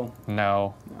people?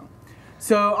 No.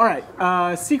 So, all right,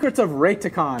 Secrets of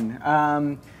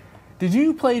Raetikon. Did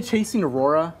you play Chasing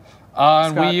Aurora?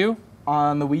 On Scott? Wii U?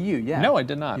 On the Wii U, yeah. No, I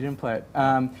did not. You didn't play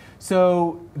it.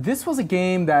 So this was a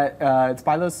game that it's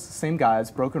by those same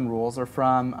guys. Broken Rules are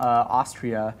from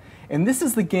Austria, and this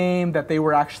is the game that they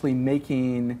were actually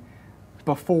making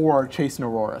before Chasing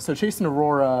Aurora. So Chasing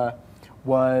Aurora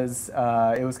was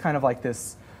it was kind of like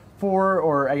this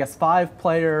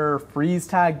 5-player freeze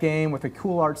tag game with a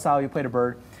cool art style. You played a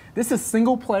bird. This is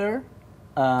single player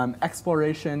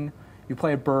exploration. You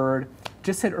play a bird.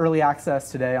 Just hit early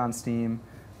access today on Steam.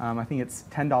 I think it's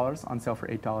 $10 on sale for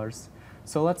 $8.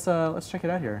 So let's check it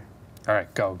out here. All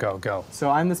right, go, go, go. So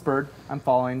I'm this bird. I'm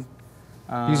following.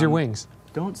 Use your wings.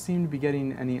 Don't seem to be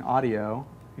getting any audio.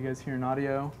 You guys hearing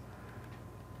audio?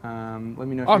 Let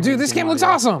me know. If Oh, you're dude, this getting game looks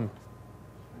audio. awesome.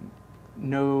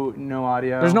 No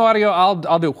audio. There's no audio. I'll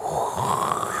do.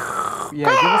 Yeah,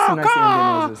 give us some nice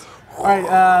ambient noises. All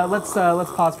right, let's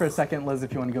pause for a second, Liz.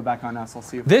 If you want to go back on us, I'll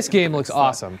see. If This game looks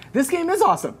awesome. This game is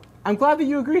awesome. I'm glad that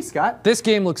you agree, Scott. This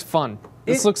game looks fun.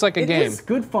 This looks like a game. It is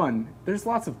good fun. There's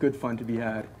lots of good fun to be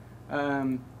had.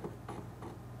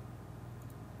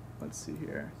 Let's see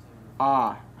here.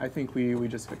 I think we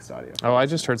just fixed audio. Oh, I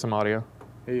just heard some audio.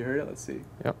 Hey, you heard it? Let's see.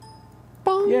 Yep.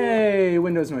 Yay,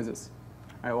 Windows noises.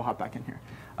 All right, we'll hop back in here.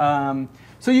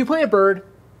 So you play a bird,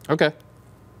 Okay.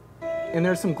 and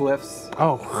there's some glyphs.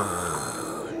 Oh.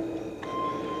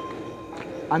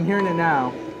 I'm hearing it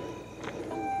now.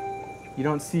 You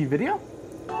don't see video?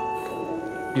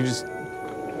 You just.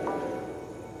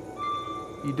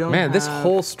 You don't. Man, this have-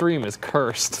 whole stream is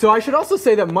cursed. So I should also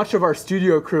say that much of our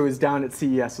studio crew is down at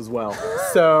CES as well.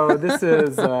 So this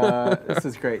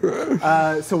is great.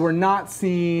 So we're not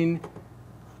seeing.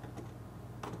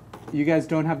 You guys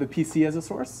don't have the PC as a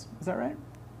source, is that right?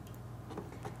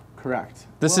 Correct.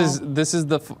 This Well, is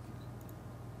the.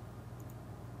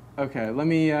 Okay. Let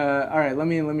me. All right. Let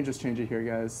me just change it here,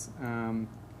 guys.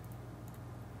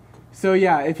 So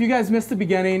yeah, if you guys missed the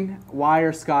beginning, why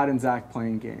are Scott and Zach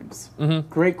playing games? Mm-hmm.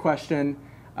 Great question.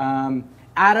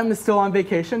 Adam is still on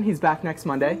vacation. He's back next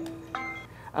Monday.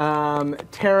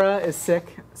 Tara is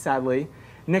sick, sadly.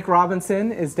 Nick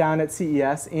Robinson is down at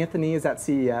CES. Anthony is at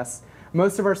CES.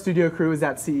 Most of our studio crew is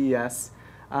at CES.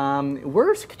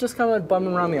 We're just kind of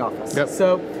bumming around the office. Yep.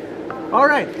 So, all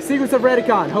right, Secrets of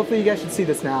Raetikon. Hopefully you guys should see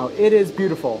this now. It is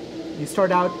beautiful. You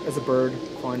start out as a bird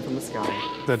falling from the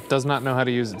sky. That does not know how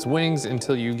to use its wings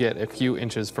until you get a few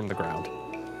inches from the ground.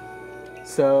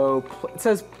 So it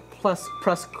says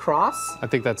press cross. I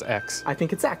think that's X. I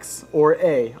think it's X or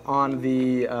A on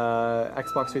the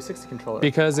Xbox 360 controller.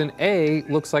 Because an A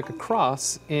looks like a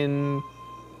cross in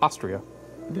Austria.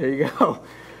 There you go.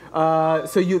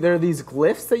 So there are these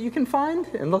glyphs that you can find.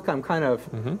 And look, I'm kind of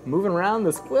moving around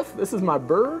this glyph. This is my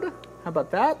bird. How about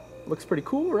that? Looks pretty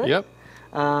cool, right? Yep.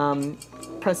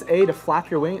 Press A to flap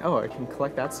your wing. Oh, I can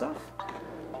collect that stuff.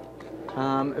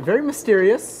 Very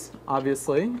mysterious,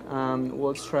 obviously.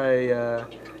 Let's try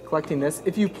collecting this.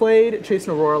 If you played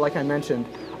Chasing Aurora, like I mentioned,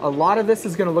 a lot of this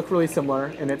is going to look really similar,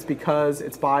 and it's because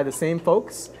it's by the same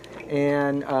folks,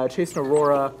 and Chasing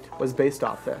Aurora was based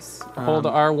off this. Hold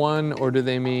R1, or do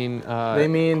they mean They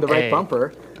mean the right A?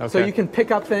 bumper. Okay. So you can pick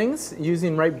up things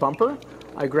using right bumper.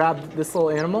 I grabbed this little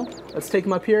animal. Let's take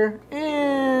him up here,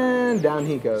 and down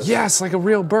he goes. Yes, like a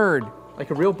real bird. Like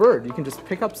a real bird. You can just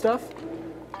pick up stuff.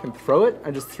 You can throw it.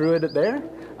 I just threw it there.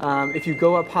 If you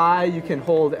go up high, you can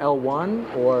hold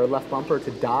L1 or left bumper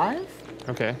to dive.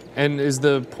 Okay. And is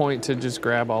the point to just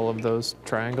grab all of those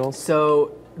triangles?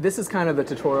 So this is kind of the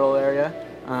tutorial area.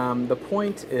 The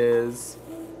point is,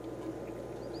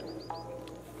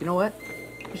 you know what?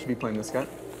 You should be playing this guy.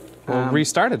 Well,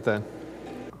 restart it then.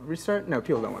 Restart? No,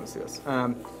 people don't want to see this.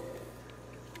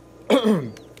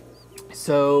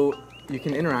 So you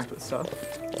can interact with stuff.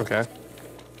 Okay.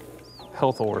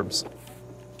 Health orbs.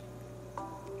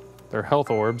 They're health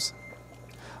orbs,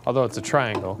 although it's a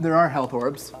triangle. There are health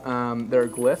orbs. There are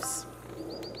glyphs.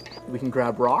 We can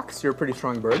grab rocks. You're a pretty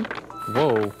strong bird.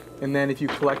 Whoa. And then if you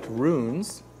collect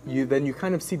runes, you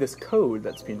kind of see this code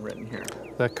that's being written here.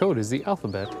 That code is the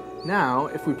alphabet. Now,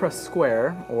 if we press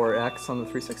square or X on the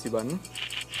 360 button,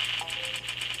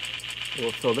 it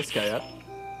will fill this guy up.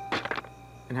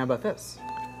 And how about this?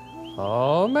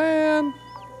 Oh man.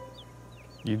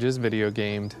 You just video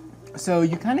gamed. So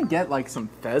you kind of get like some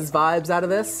Fez vibes out of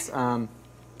this. A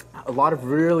lot of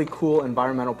really cool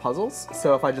environmental puzzles.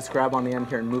 So if I just grab on the end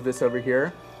here and move this over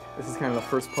here, this is kind of the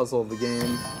first puzzle of the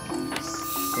game.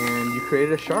 And you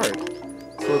created a shard.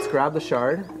 So let's grab the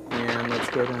shard and let's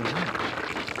go down here.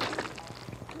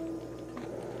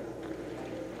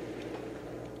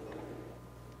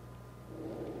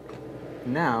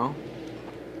 Now,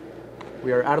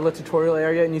 we are out of the tutorial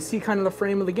area and you see kind of the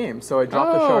frame of the game. So I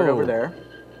dropped the shard over there.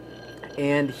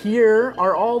 And here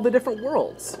are all the different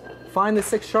worlds. Find the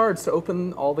 6 shards to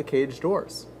open all the cage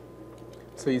doors.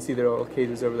 So you see the little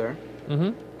cages over there.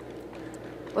 Mm-hmm.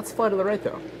 Let's fly to the right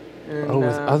though. And, Oh,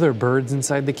 with other birds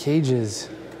inside the cages.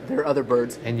 there are other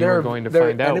birds. And you're going to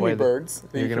find out why birds.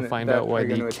 you're going to find out why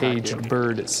the caged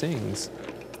bird sings.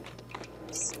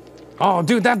 Oh,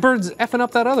 dude, that bird's effing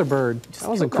up that other bird. That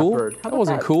wasn't cool. That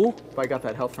wasn't cool. If I got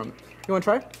that health from it. You want to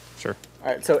try? Sure.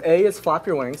 All right. So A is flap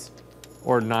your wings.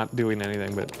 Or not doing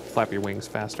anything, but flap your wings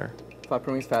faster. Flap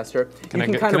your wings faster. Can I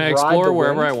explore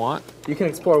wherever I want? You can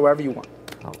explore wherever you want.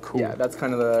 Oh, cool. Yeah, that's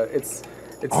kind of the. It's.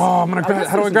 Oh, I'm gonna grab.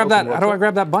 How do I grab that? How do I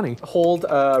grab that bunny? Hold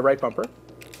right bumper.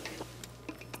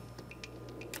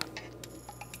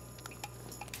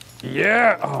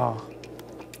 Yeah. Oh.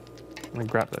 I'm gonna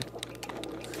grab that.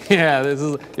 Yeah, this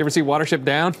is. You ever see Watership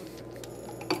Down?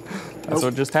 That's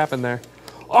what just happened there.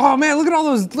 Oh man, look at all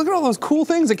those cool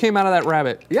things that came out of that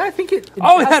rabbit. Yeah, I think it.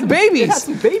 Oh, it had babies. It had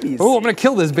some babies. Oh, I'm gonna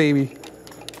kill this baby.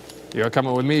 You're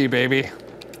coming with me, baby.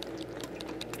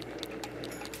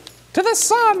 To the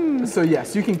sun. So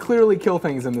yes, you can clearly kill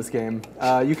things in this game.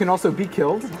 You can also be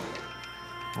killed.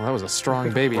 Well, that was a strong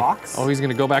baby. Rocks. Oh, he's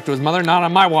gonna go back to his mother. Not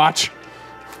on my watch.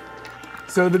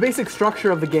 So the basic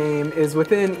structure of the game is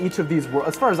within each of these worlds.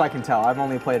 As far as I can tell, I've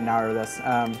only played an hour of this.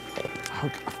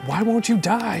 Why won't you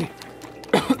die?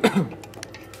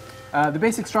 The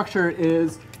basic structure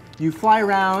is you fly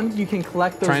around, you can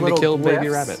collect those Trying little to kill glyphs. baby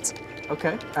rabbits.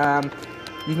 Okay.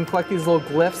 You can collect these little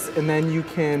glyphs and then you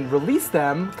can release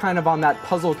them kind of on that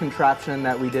puzzle contraption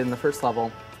that we did in the first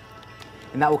level.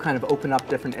 And that will kind of open up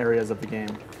different areas of the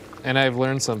game. And I've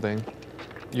learned something.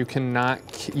 You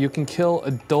can kill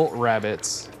adult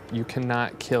rabbits. You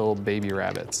cannot kill baby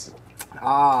rabbits.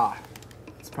 Ah,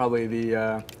 it's probably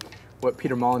the what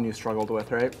Peter Molyneux struggled with,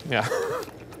 right? Yeah.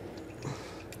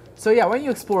 So yeah, why don't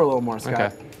you explore a little more, Scott?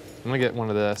 Okay. I'm gonna get one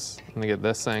of this. I'm gonna get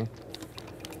this thing.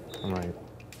 I'm gonna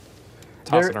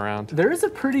toss it around. There is a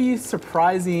pretty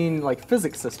surprising like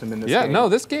physics system in this Yeah, game. no,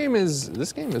 this game is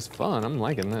fun. I'm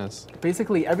liking this.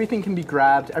 Basically, everything can be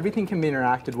grabbed, everything can be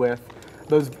interacted with.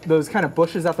 Those kind of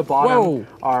bushes at the bottom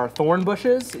are thorn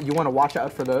bushes. You want to watch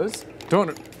out for those.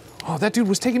 Don't. Oh, that dude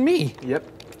was taking me. Yep.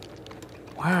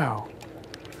 Wow.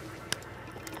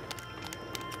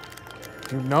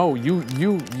 Dude, no, you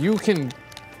can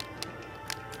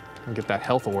get that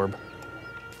health orb.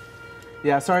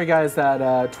 Yeah, sorry guys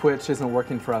that Twitch isn't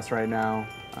working for us right now.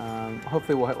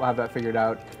 Hopefully we'll have that figured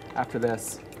out after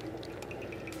this.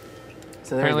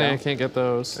 So there Apparently you go. I can't get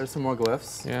those. There's some more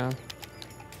glyphs. Yeah.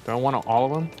 Do I want all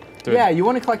of them? Yeah, you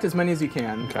want to collect as many as you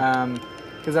can.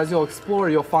 Because as you'll explore,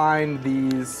 you'll find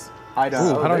these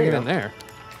items. Ooh, how do I get in there?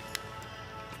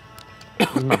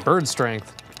 This is my bird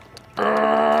strength.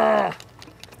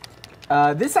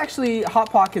 This actually,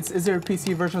 Hot Pockets, is there a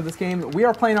PC version of this game? We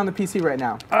are playing on the PC right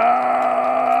now.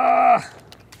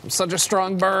 I'm such a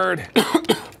strong bird.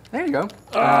 There you go.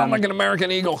 I'm like an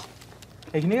American eagle.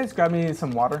 Hey, can you guys grab me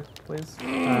some water, please?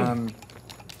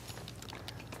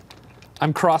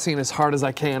 I'm crossing as hard as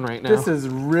I can right now. This is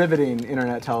riveting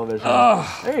internet television.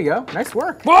 There you go. Nice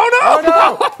work. Oh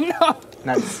no! Oh, no!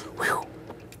 Nice.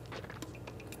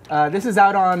 This is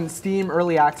out on Steam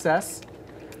Early Access.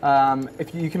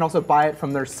 If you can also buy it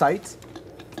from their site,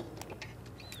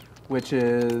 which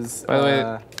is By the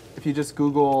way, if you just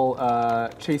Google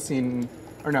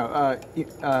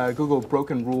Google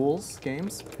Broken Rules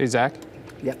games. Hey Zach,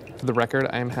 Yep. for the record,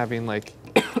 I am having like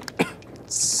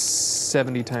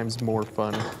 70 times more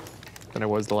fun than I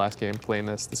was the last game playing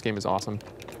this. This game is awesome.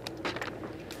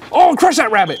 Oh, crush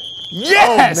that rabbit!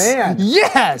 Yes! Oh man!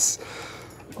 Yes!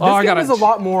 This I game gotta. is a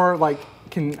lot more like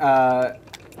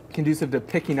conducive to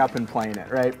picking up and playing it,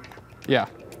 right? Yeah.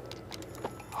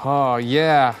 Oh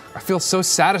yeah, I feel so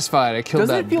satisfied. I killed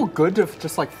Doesn't that. it feel good to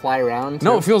just like fly around?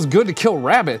 No, too? it feels good to kill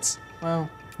rabbits. Well.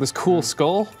 This cool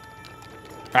skull.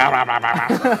 So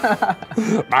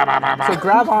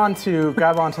grab onto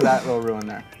that little ruin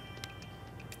there,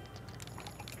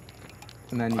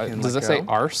 and then you can. Does that say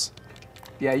arse?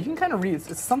 Yeah, you can kind of read.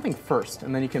 It's something first,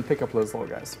 and then you can pick up those little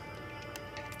guys.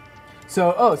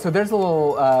 So so there's a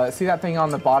little. See that thing on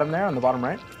the bottom there, on the bottom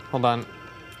right? Hold on.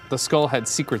 The skull had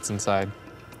secrets inside.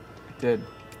 It did.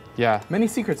 Yeah. Many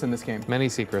secrets in this game. Many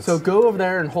secrets. So go over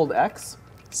there and hold X.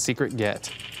 Secret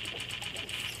get.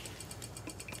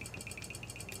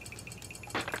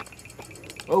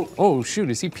 Oh. Oh shoot!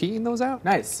 Is he peeing those out?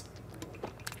 Nice.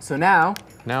 So now.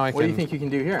 Now I can. What do you think you can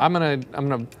do here? I'm gonna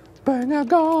bang a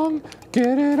gong,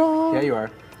 get it on. Yeah, you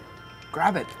are.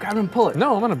 Grab it. Grab it and pull it.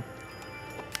 No, I'm gonna.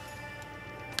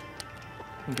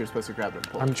 I think you're supposed to grab it and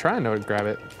pull it. I'm trying to grab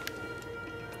it.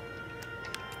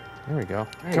 There we go.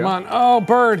 There you Come go. on. Oh,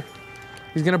 bird.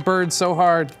 He's gonna bird so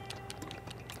hard.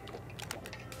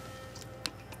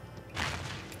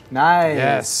 Nice.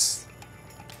 Yes.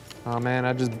 Oh man,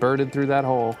 I just birded through that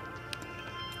hole.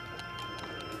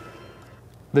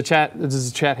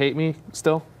 Does the chat hate me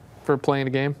still for playing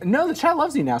a game? No, the chat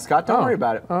loves you now, Scott. Don't worry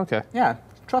about it. Oh, okay. Yeah,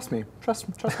 trust me. Trust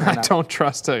me on I that. don't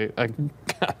trust a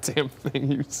goddamn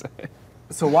thing you say.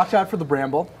 So watch out for the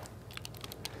bramble.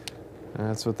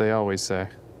 That's what they always say.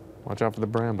 Watch out for the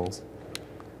brambles.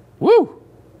 Woo!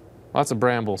 Lots of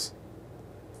brambles.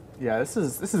 Yeah, this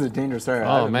is a dangerous area. Oh,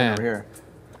 I haven't been man. over here.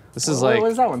 This is What like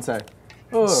does that one say?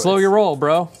 Oh, slow it's your roll,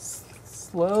 bro.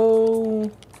 slow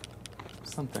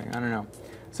something. I don't know.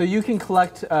 So you can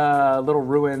collect little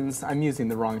ruins. I'm using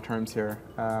the wrong terms here,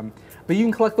 but you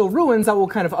can collect little ruins that will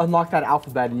kind of unlock that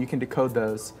alphabet, and you can decode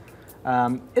those.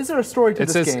 Is there a story to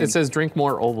this game? It says drink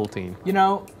more Ovaltine. You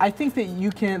know, I think that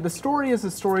you can. The story is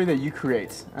a story that you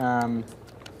create.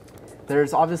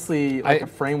 There's obviously like a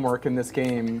framework in this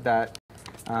game that,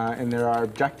 and there are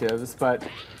objectives, but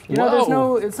you know, there's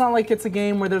no. It's not like it's a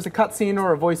game where there's a cutscene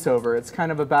or a voiceover. It's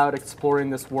kind of about exploring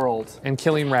this world And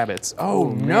killing rabbits.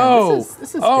 Oh, man, no!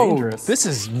 this is dangerous. This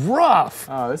is rough.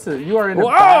 Oh, you are in a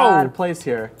Whoa! bad place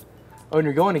here. Oh, and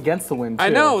you're going against the wind too. I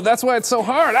know. That's why it's so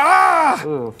hard. Ah!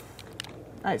 Ooh,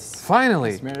 nice.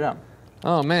 Finally. Just made it up.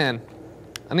 Oh man,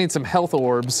 I need some health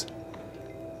orbs.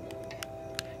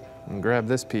 And grab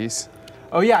this piece.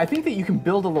 Oh yeah, I think that you can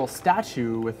build a little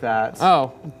statue with that.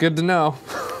 Oh, good to know.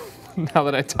 Now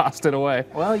that I tossed it away.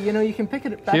 Well, you know, you can pick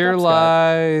it back Here up, Scott.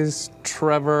 lies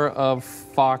Trevor of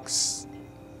Fox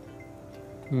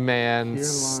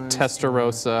Man's Here lies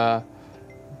Testarossa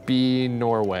B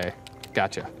Norway.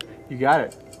 Gotcha. You got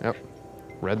it. Yep.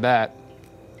 Read that.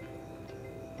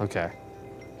 Okay.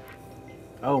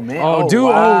 Oh man. Oh, dude.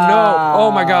 Wow. Oh no.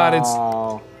 Oh my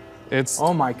God. It's.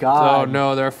 Oh my God. Oh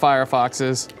no, there are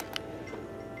firefoxes.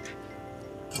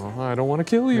 Oh, I don't want to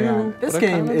kill you. Man, this but I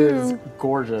game kinda is do.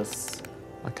 gorgeous.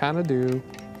 I kind of do.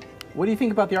 What do you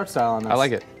think about the art style on this? I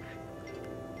like it.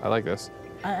 I like this.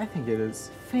 I think it is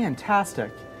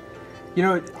fantastic. You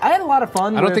know, I had a lot of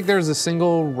fun. I don't think there's a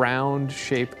single round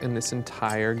shape in this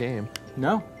entire game.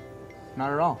 No,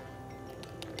 not at all.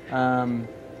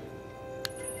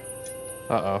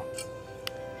 Uh-oh.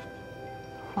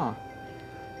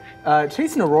 Huh.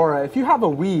 Chasing Aurora, if you have a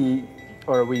Wii,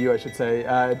 or a Wii U I should say,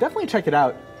 definitely check it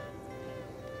out.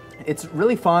 It's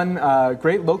really fun,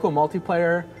 great local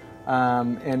multiplayer,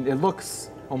 and it looks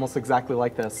almost exactly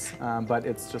like this, but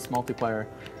it's just multiplayer.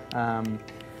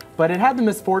 But it had the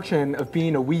misfortune of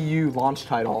being a Wii U launch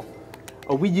title,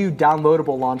 a Wii U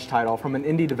downloadable launch title from an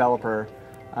indie developer,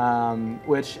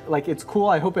 which, like, it's cool.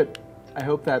 I hope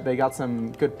that they got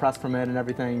some good press from it and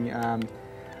everything.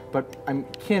 But I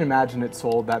can't imagine it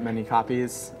sold that many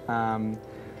copies.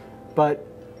 But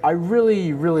I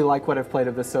really, really like what I've played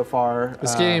of this so far.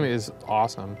 This game is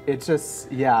awesome. It's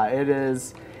just, yeah, it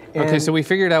is. And okay, so we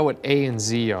figured out what A and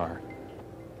Z are.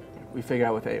 We figured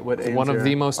out what A and One Z of are.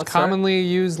 the most Let's start. commonly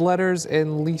used letters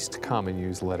and least common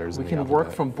used letters. We in the can work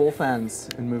alphabet. from both ends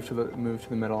and move to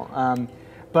the middle.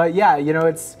 But yeah, you know,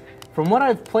 it's from what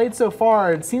I've played so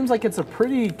far, it seems like it's a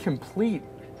pretty complete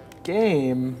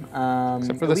game.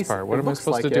 Except for at this least part. What it am I looks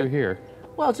supposed like to do it. here?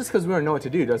 Well, just because we don't know what to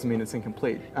do doesn't mean it's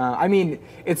incomplete. I mean,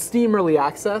 it's Steam Early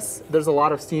Access. There's a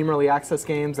lot of Steam Early Access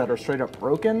games that are straight up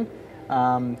broken.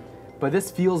 But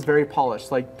this feels very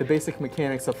polished. Like, the basic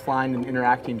mechanics of flying and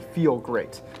interacting feel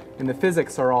great. And the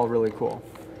physics are all really cool.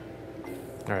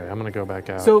 All right, I'm gonna go back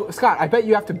out. So, Scott, I bet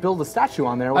you have to build a statue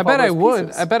on there with I bet all I those would.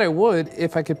 pieces. I bet I would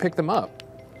if I could pick them up.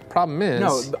 Problem is,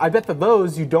 No, I bet that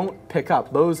those you don't pick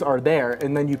up. Those are there,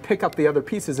 and then you pick up the other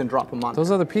pieces and drop them on. those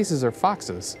other pieces are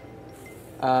foxes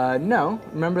No.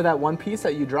 Remember that one piece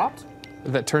that you dropped?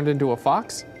 that turned into a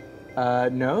fox.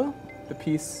 No. The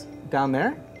piece down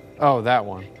there. Oh, that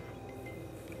one.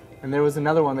 And there was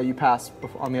another one that you passed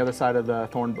on the other side of the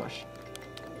thorn bush.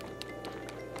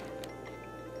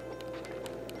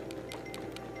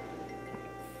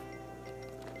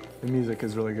 The music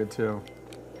is really good too.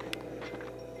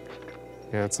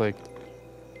 Yeah, it's like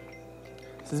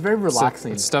This is very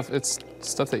relaxing. It's stuff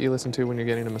that you listen to when you're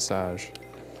getting a massage.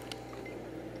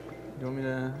 You want me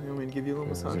to give you a little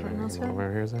massage right now, Scott?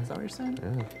 Over here, Is that what you're saying?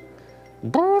 Yeah.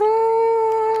 What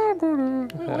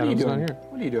are you doing?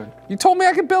 What are you doing? You told me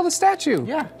I could build a statue.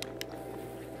 Yeah.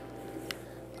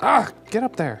 Ah, get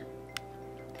up there.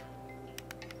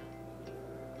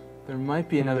 There might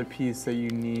be another piece that you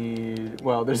need.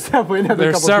 Well, there's definitely another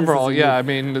There's couple several. pieces you Yeah, I need,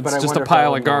 mean, it's but I just wonder a if that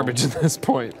pile will of go. garbage at this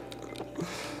point.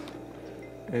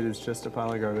 It is just a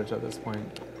pile of garbage at this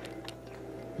point.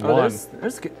 Oh, One.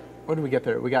 there's what did we get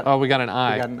there? We got. Oh, we got an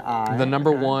I. We got an I. The number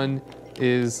okay. 1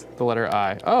 is the letter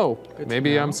I. Oh, Good to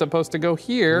maybe know. I'm supposed to go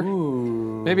here.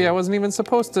 Ooh. Maybe I wasn't even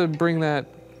supposed to bring that.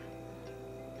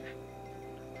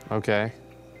 Okay.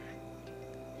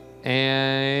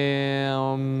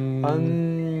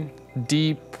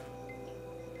 Deep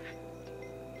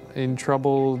in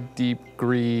trouble, deep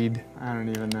greed. I don't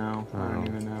even know. I don't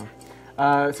even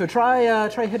know. So try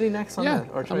hitting X on Yeah, that.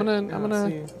 Or try, I'm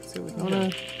gonna see what we I'm can gonna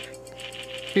do.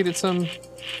 feed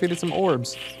it some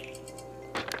orbs.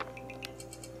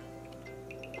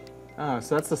 Oh,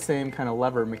 so that's the same kind of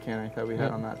lever mechanic that we had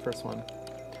Yeah. on that first one.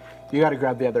 You got to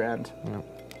grab the other end. Yep.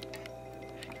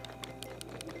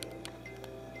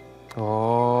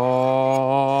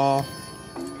 Oh.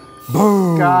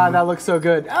 Boom. God, that looks so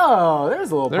good. Oh,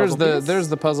 there's a little puzzle piece. There's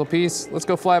the puzzle piece. Let's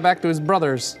go fly back to his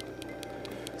brothers.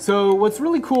 So what's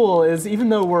really cool is even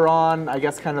though we're on, I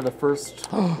guess, kind of the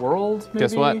first world, maybe?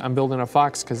 Guess what? I'm building a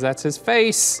fox because that's his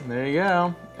face. There you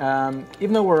go.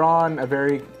 Even though we're on a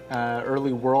very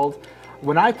early world,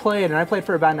 when I played, and I played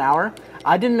for about an hour,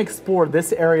 I didn't explore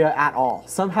this area at all.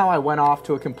 Somehow I went off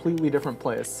to a completely different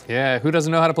place. Yeah, who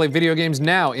doesn't know how to play video games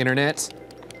now, internet?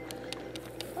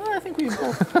 I think we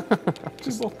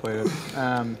both played it.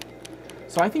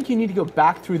 So I think you need to go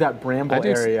back through that bramble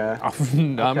area.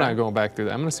 I'm not going back through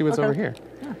that. I'm gonna see what's Okay. over here.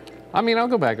 Yeah. I mean, I'll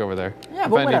go back over there. Yeah,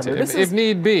 if but I whatever. Need to, This if is-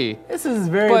 need be. This is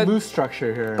very But- loose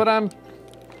structure here. But I'm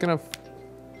gonna.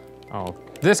 Oh,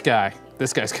 this guy.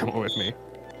 This guy's coming with me.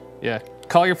 Yeah.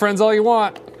 Call your friends all you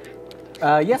want.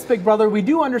 Yes, Big Brother, we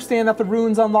do understand that the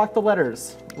runes unlock the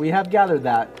letters. We have gathered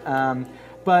that.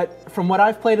 But from what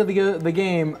I've played of the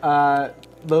game,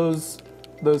 those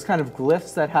kind of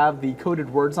glyphs that have the coded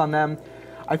words on them,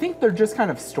 I think they're just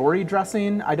kind of story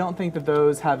dressing. I don't think that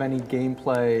those have any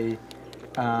gameplay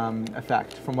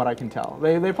effect, from what I can tell.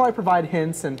 They probably provide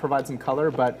hints and provide some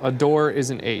color, but A door is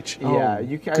an H. yeah, Oh,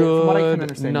 you can, from what I can good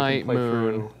understand, night, you can play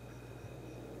moon. through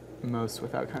most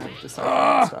without kind of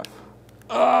deciphering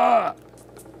stuff.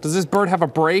 Does this bird have a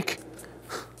break?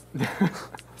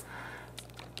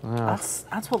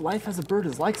 That's what life as a bird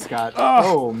is like, Scott.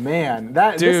 Oh man,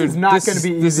 this is not going to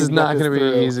be easy. This is not going to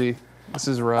be easy. This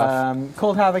is rough.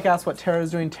 Cold Havoc asks what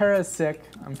Tara's doing. Tara is sick,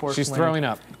 unfortunately. She's throwing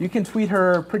up. You can tweet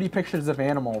her pretty pictures of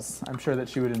animals. I'm sure that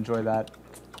she would enjoy that.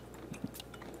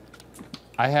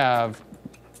 I have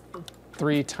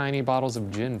 3 tiny bottles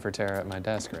of gin for Tara at my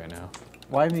desk right now.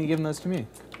 Why haven't you given those to me?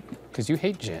 Because you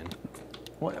hate gin.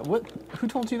 What? Who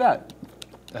told you that?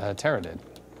 Tara did.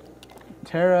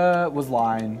 Tara was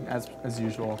lying, as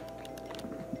usual.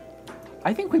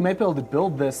 I think we might be able to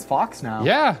build this fox now.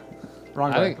 Yeah.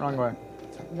 Wrong way, wrong way.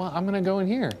 Well, I'm gonna go in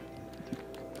here.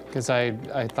 Because I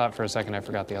thought for a second I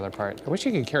forgot the other part. I wish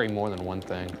you could carry more than one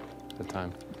thing at a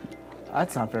time.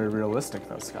 That's not very realistic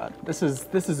though, Scott. This is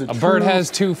a true, bird has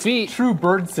 2 feet. True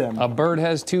bird sim. A bird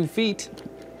has 2 feet.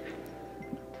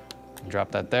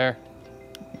 Drop that there.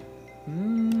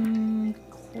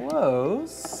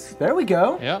 Close. There we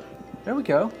go. Yep. There we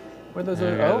go. Where those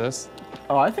There are? we go, this.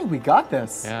 Oh, I think we got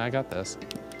this. Yeah, I got this.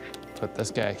 Put this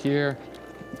guy here.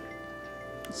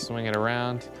 Swing it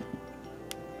around.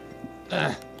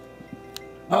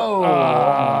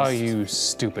 Oh, you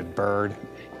stupid bird.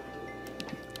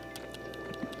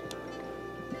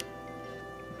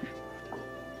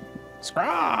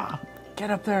 Scraw! Get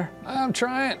up there. I'm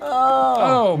trying.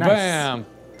 Oh, nice. Bam.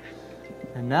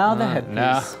 And now the headpiece.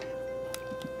 Now,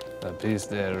 the piece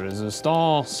de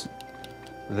resistance.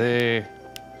 The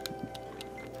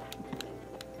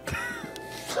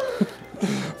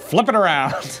flip it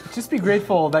around. Just be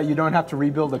grateful that you don't have to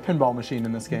rebuild a pinball machine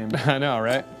in this game. I know,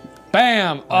 right?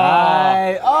 Bam!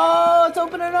 Oh, it's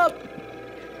opening up.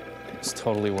 It's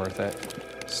totally worth it.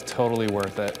 It's totally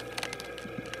worth it.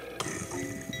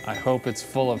 I hope it's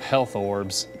full of health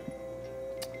orbs.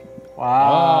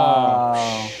 Wow.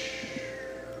 Oh.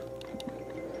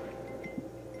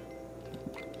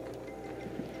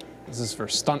 This is for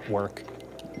stunt work.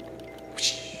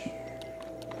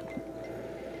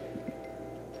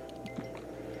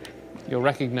 You'll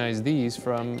recognize these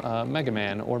from Mega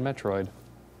Man or Metroid.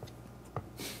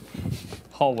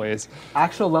 Hallways.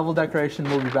 Actual level decoration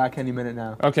will be back any minute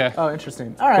now. Okay. Oh,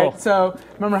 interesting. All right, Cool. so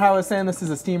remember how I was saying this is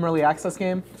a Steam Early Access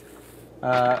game?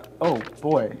 Oh,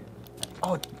 boy.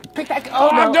 Oh, pick that.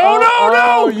 Oh, no.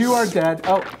 No! You are dead.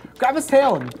 Oh, grab his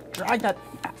tail and drag that.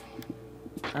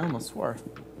 I almost swore.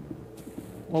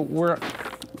 Well, we're...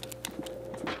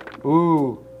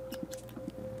 Ooh.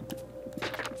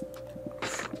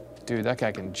 Dude, that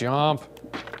guy can jump.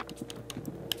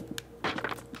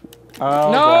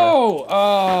 Oh, No!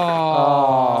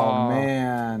 Oh,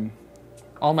 man.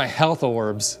 All my health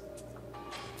orbs.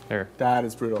 There. That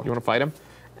is brutal. You want to fight him?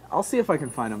 I'll see if I can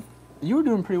find him. You were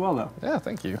doing pretty well, though. Yeah,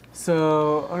 thank you.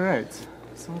 So, all right.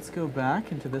 So let's go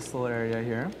back into this little area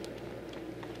here.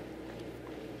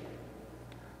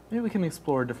 Maybe we can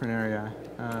explore a different area.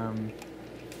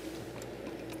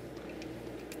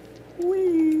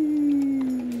 Whee!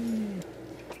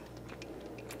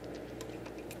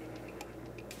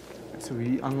 So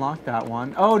we unlocked that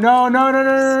one. Oh, no,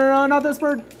 not this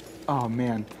bird. Oh,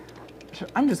 man.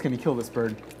 I'm just going to kill this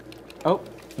bird. Oh.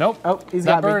 Nope. Oh, he's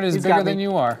that got me. bird is He's bigger got me. than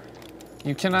you are.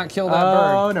 You cannot kill that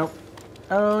bird. Oh, no.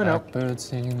 Oh, no. Bird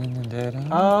singing in the dead of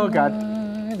Oh, God.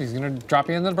 night. He's going to drop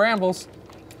you in the brambles.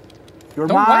 You're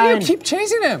Don't, mine. why do you keep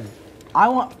chasing him?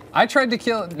 I tried to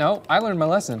kill... No, I learned my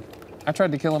lesson. I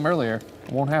tried to kill him earlier.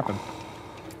 It won't happen.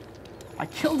 I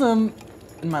killed him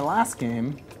in my last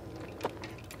game.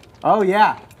 Oh,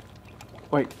 yeah.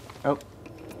 Wait. Oh.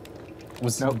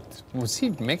 Was he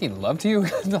making love to you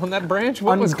on that branch?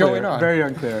 What was going on? Very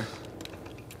unclear.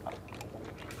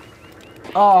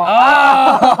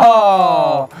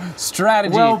 Oh!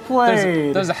 Strategy. Well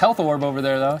played. There's a health orb over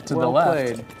there, though, to the Well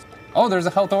left. played. Oh, there's a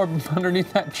health orb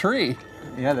underneath that tree.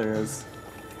 Yeah, there is.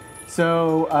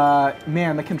 So,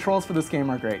 man, the controls for this game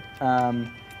are great.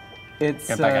 It's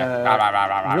Get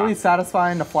that guy. really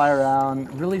satisfying to fly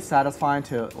around, really satisfying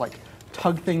to like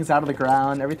tug things out of the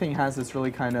ground. Everything has this really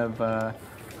kind of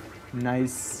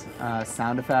nice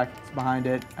sound effect behind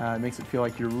it. It makes it feel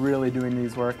like you're really doing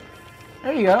these work.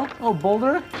 There you go. Oh,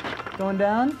 boulder going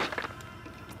down.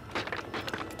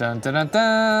 Dun dun dun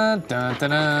dun dun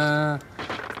dun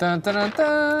dun dun dun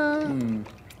dun.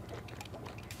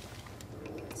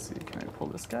 Let's see, can I pull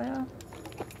this guy out?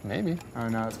 Maybe. Oh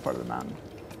no, it's part of the mountain.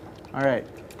 All right.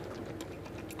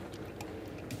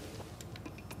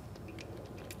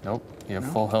 Nope. You have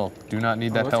full health. Do not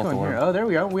need that Let's health go in orb. here. Oh, there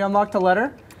we go. We unlocked a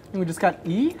letter. And we just got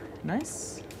E.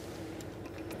 Nice.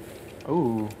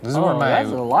 Oh. This is where my...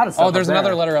 That's a lot of stuff. Oh, there's up another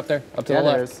there. letter up there. Up to Yeah, the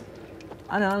left. there is.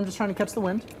 I know. I'm just trying to catch the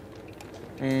wind.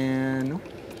 And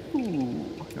ooh,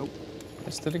 nope.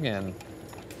 Missed it again.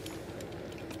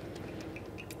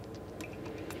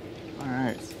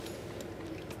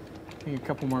 a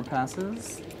couple more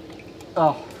passes.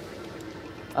 Oh.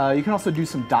 You can also do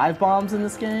some dive bombs in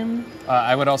this game.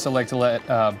 I would also like to let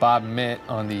Bob Mitt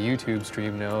on the YouTube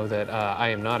stream know that I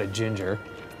am not a ginger.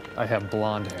 I have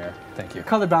blonde hair. Thank you.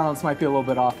 Color balance might be a little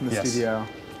bit off in the studio.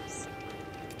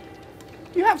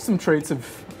 You have some traits of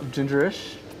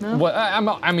gingerish, no?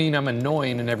 Well, I mean, I'm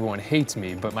annoying and everyone hates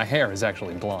me, but my hair is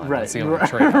actually blonde. Right. That's the only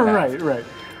trait I have. Right.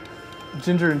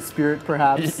 Ginger in spirit,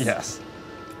 perhaps. Yes.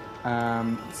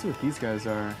 Let's see what these guys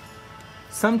are.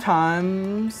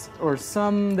 Sometimes, or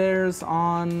some there's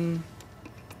on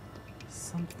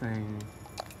something.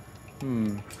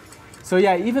 So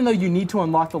yeah, even though you need to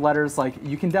unlock the letters, like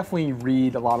you can definitely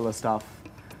read a lot of the stuff.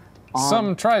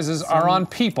 Some prizes are on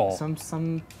people. Some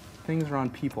things are on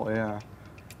people, yeah.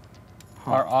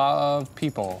 Are of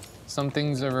people. Some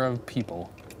things are of people.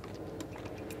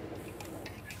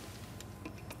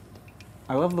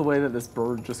 I love the way that this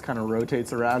bird just kind of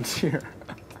rotates around here.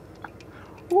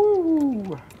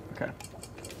 Woo! Okay.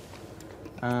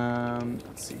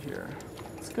 Let's see here.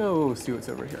 Let's go see what's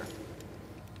over here.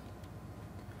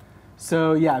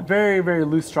 So yeah, very, very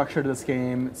loose structure to this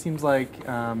game. It seems like,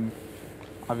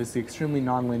 obviously, extremely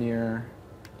non-linear.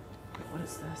 What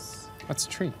is this? That's a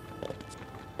tree.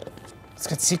 It's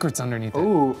got secrets underneath it.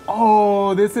 Ooh,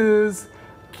 oh, this is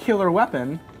killer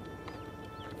weapon.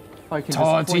 If I can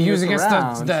just To fling use this against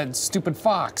around. that stupid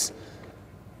fox.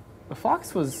 The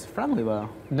fox was friendly though.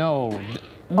 No.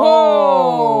 Whoa!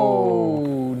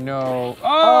 Oh! No.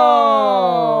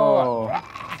 Oh!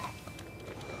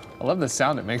 I love the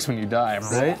sound it makes when you die.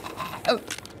 Right?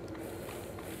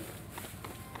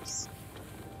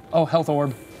 Oh, health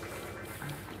orb.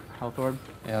 Health orb.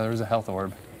 Yeah, there was a health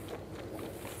orb.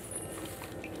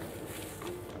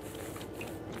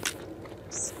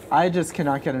 I just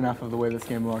cannot get enough of the way this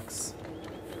game looks.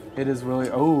 It is really,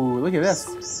 oh, look at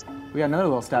this. We got another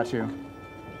little statue.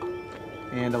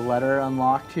 And a letter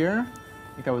unlocked here.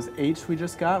 I think that was H we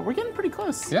just got. We're getting pretty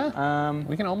close. Yeah,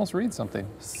 we can almost read something.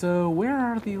 So where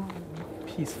are the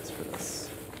pieces for this?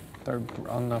 They're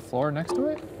on the floor next to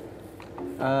it?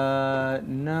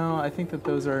 No, I think that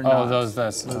those are Oh, not. those are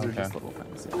okay. just little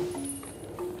things, yeah.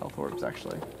 Health orbs,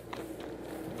 actually.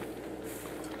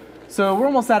 So we're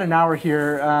almost at an hour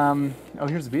here. Oh,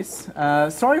 here's the beast.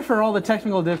 Sorry for all the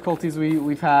technical difficulties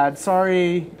we've had.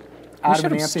 Sorry,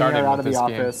 Adam and Anthony are out of the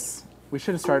office. We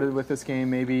should have started with this game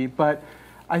maybe, but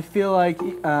I feel like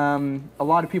a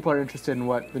lot of people are interested in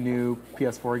what the new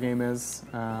PS4 game is,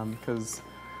 because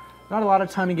not a lot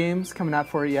of tiny games coming out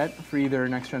for it yet for either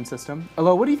next-gen system.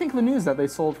 Although, what do you think of the news that they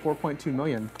sold 4.2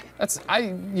 million?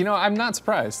 I'm not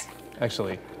surprised,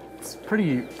 actually. It's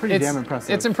pretty damn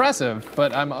impressive. It's impressive,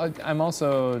 but I'm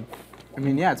also. I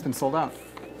mean, yeah, it's been sold out.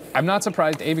 I'm not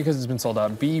surprised. A, because it's been sold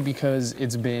out. B, because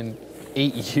it's been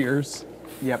 8 years.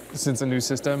 Yep. Since a new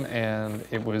system, and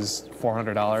it was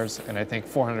 $400, and I think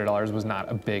 $400 was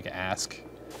not a big ask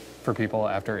for people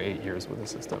after 8 years with the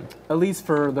system. At least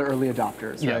for the early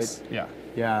adopters, yes. right?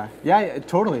 Yeah. Yeah,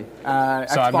 totally. So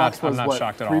Xbox I'm not was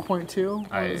shocked at all.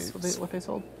 3.2 was what they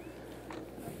sold.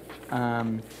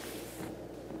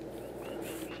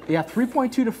 Yeah,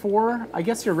 3.2 to 4. I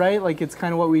guess you're right. Like it's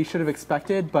kind of what we should have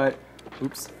expected, but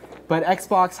oops. But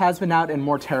Xbox has been out in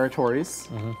more territories.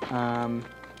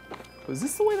 Was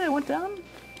this the way that I went down?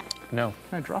 No.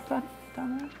 Can I drop that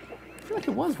down there? I feel like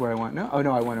it was where I went. No? Oh,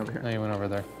 no, I went over here. No, you went over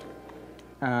there.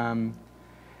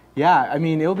 Yeah, I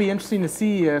mean, it'll be interesting to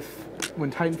see if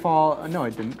when Titanfall... no, I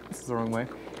didn't. This is the wrong way.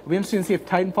 It'll be interesting to see if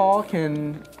Titanfall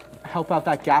can help out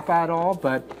that gap at all,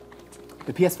 but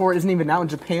the PS4 isn't even out in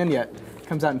Japan yet. It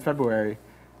comes out in February.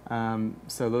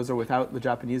 So those are without the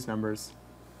Japanese numbers.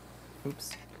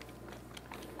 Oops.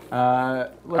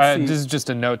 Let's see. This is just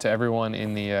a note to everyone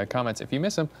in the comments. If you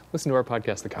miss them, listen to our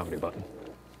podcast, The Comedy Button.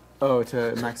 Oh,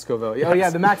 to Max Scoville. Oh, yeah,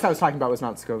 the Max I was talking about was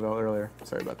not Scoville earlier.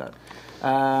 Sorry about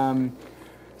that.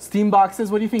 Steam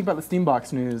boxes. What do you think about the Steam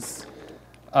box news?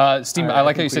 Steam. I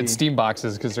like how you said Steam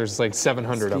boxes because there's like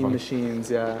 700 of them. Steam machines.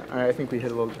 Yeah. All right, I think we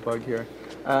hit a little bug here.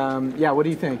 Yeah. What do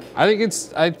you think? I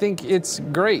think it's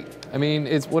great. I mean,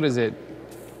 what is it?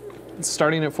 It's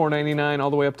starting at $499 all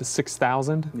the way up to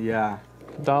 $6,000. Yeah.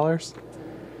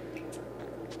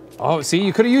 Oh, see,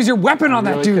 you could have used your weapon on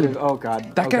that dude. Oh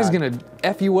God. That guy's gonna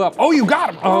F you up. Oh, you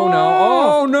got him. Oh no.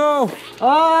 Oh no.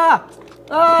 Ah!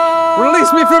 Ah!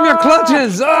 Release me from your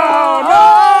clutches. Oh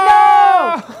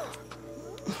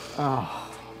no.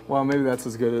 Oh. Well, maybe that's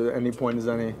as good at any point as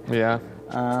any. Yeah.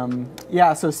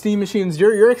 Yeah. So Steam machines,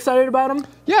 you're excited about them?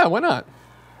 Yeah. Why not?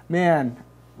 Man,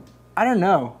 I don't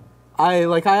know. I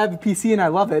have a PC and I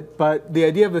love it, but the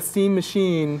idea of a Steam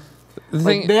machine.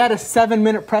 They had a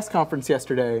 7-minute press conference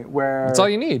yesterday where... That's all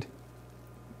you need.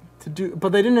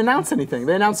 But they didn't announce anything.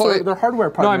 They announced their hardware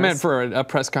partners. No, I meant for a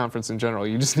press conference in general.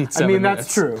 You just need 7 minutes.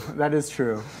 That's true. That is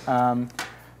true.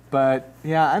 But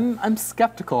yeah, I'm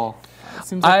skeptical. It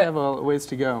seems like they have a ways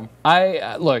to go.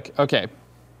 Look, okay.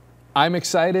 I'm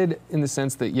excited in the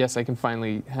sense that yes, I can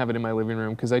finally have it in my living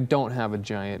room because I don't have a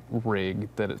giant rig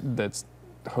that's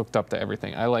hooked up to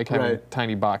everything. I like having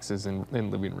tiny boxes in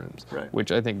living rooms,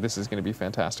 which I think this is going to be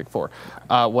fantastic for.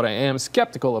 What I am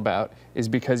skeptical about is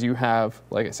because you have,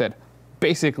 like I said,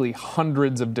 basically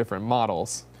hundreds of different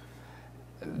models.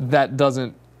 That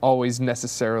doesn't always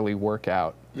necessarily work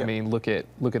out. I mean, look at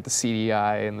the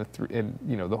CDI and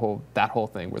that whole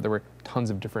thing where there were tons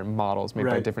of different models made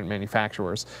by different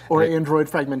manufacturers. Or Android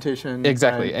fragmentation.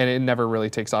 Exactly, and it never really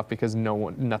takes off because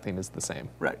nothing is the same.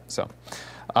 Right. So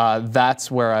that's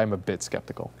where I'm a bit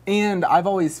skeptical. And I've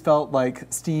always felt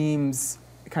like Steam's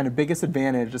kind of biggest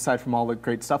advantage, aside from all the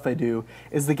great stuff they do,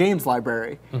 is the games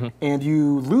library. And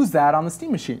you lose that on the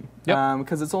Steam machine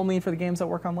because it's only for the games that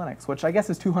work on Linux, which I guess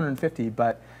is 250,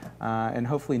 but and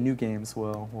hopefully new games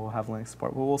will have Linux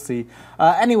support. But we'll see.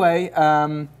 Anyway,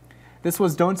 this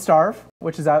was Don't Starve,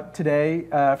 which is out today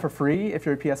for free if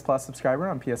you're a PS Plus subscriber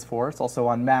on PS4. It's also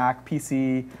on Mac,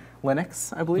 PC,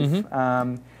 Linux, I believe.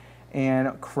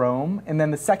 And Chrome. And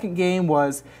then the second game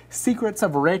was Secrets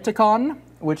of Raetikon,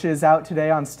 which is out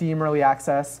today on Steam Early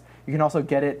Access. You can also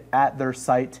get it at their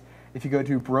site. If you go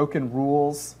to Broken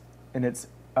Rules, and it's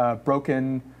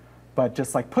broken, but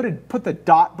just like put the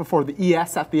dot before the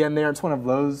ES at the end there. It's one of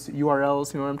those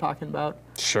URLs, you know what I'm talking about?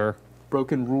 Sure.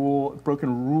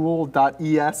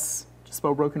 brokenrule.es, just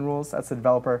spell Broken Rules, that's the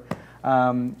developer.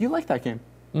 You like that game.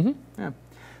 Yeah.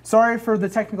 Sorry for the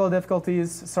technical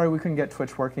difficulties. Sorry we couldn't get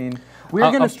Twitch working. We're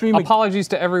going to stream. Apologies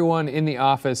to everyone in the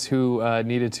office who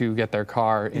needed to get their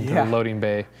car into the loading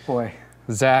bay. Boy,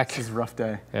 Zach. this is a rough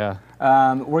day. Yeah.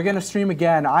 We're going to stream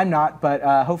again. I'm not, but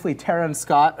hopefully Tara and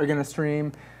Scott are going to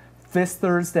stream this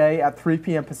Thursday at 3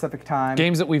 p.m. Pacific time.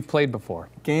 Games that we've played before.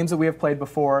 Games that we have played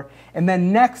before. And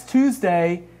then next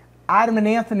Tuesday, Adam and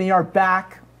Anthony are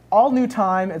back. All new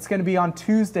time. It's going to be on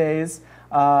Tuesdays.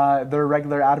 Their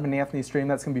regular Adam and Anthony stream.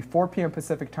 That's going to be 4 p.m.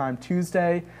 Pacific time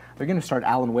Tuesday. They're going to start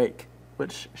Alan Wake,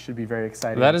 which should be very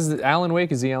exciting. Alan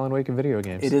Wake is the Alan Wake of video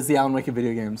games. It is the Alan Wake of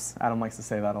video games. Adam likes to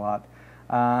say that a lot.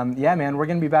 Yeah, man, we're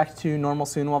going to be back to normal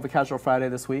soon. We'll have a Casual Friday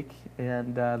this week.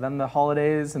 And then the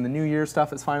holidays and the New Year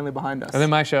stuff is finally behind us. And then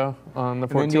my show on the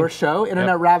 14th. And then your show,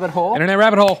 Internet Rabbit Hole. Internet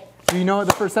Rabbit Hole. Do you know what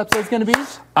the first episode is going to be?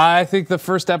 I think the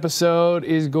first episode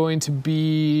is going to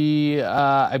be,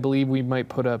 I believe we might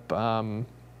put up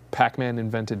Pac-Man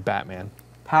invented Batman.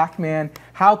 Pac-Man.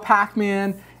 How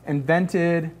Pac-Man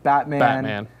invented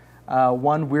Batman.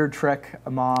 One weird trick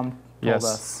a mom told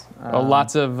us.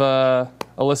 Lots of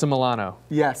Alyssa Milano.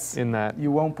 Yes. In that.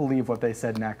 You won't believe what they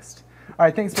said next. All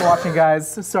right, thanks for watching,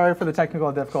 guys. Sorry for the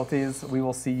technical difficulties. We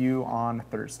will see you on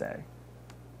Thursday.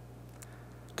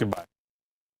 Goodbye.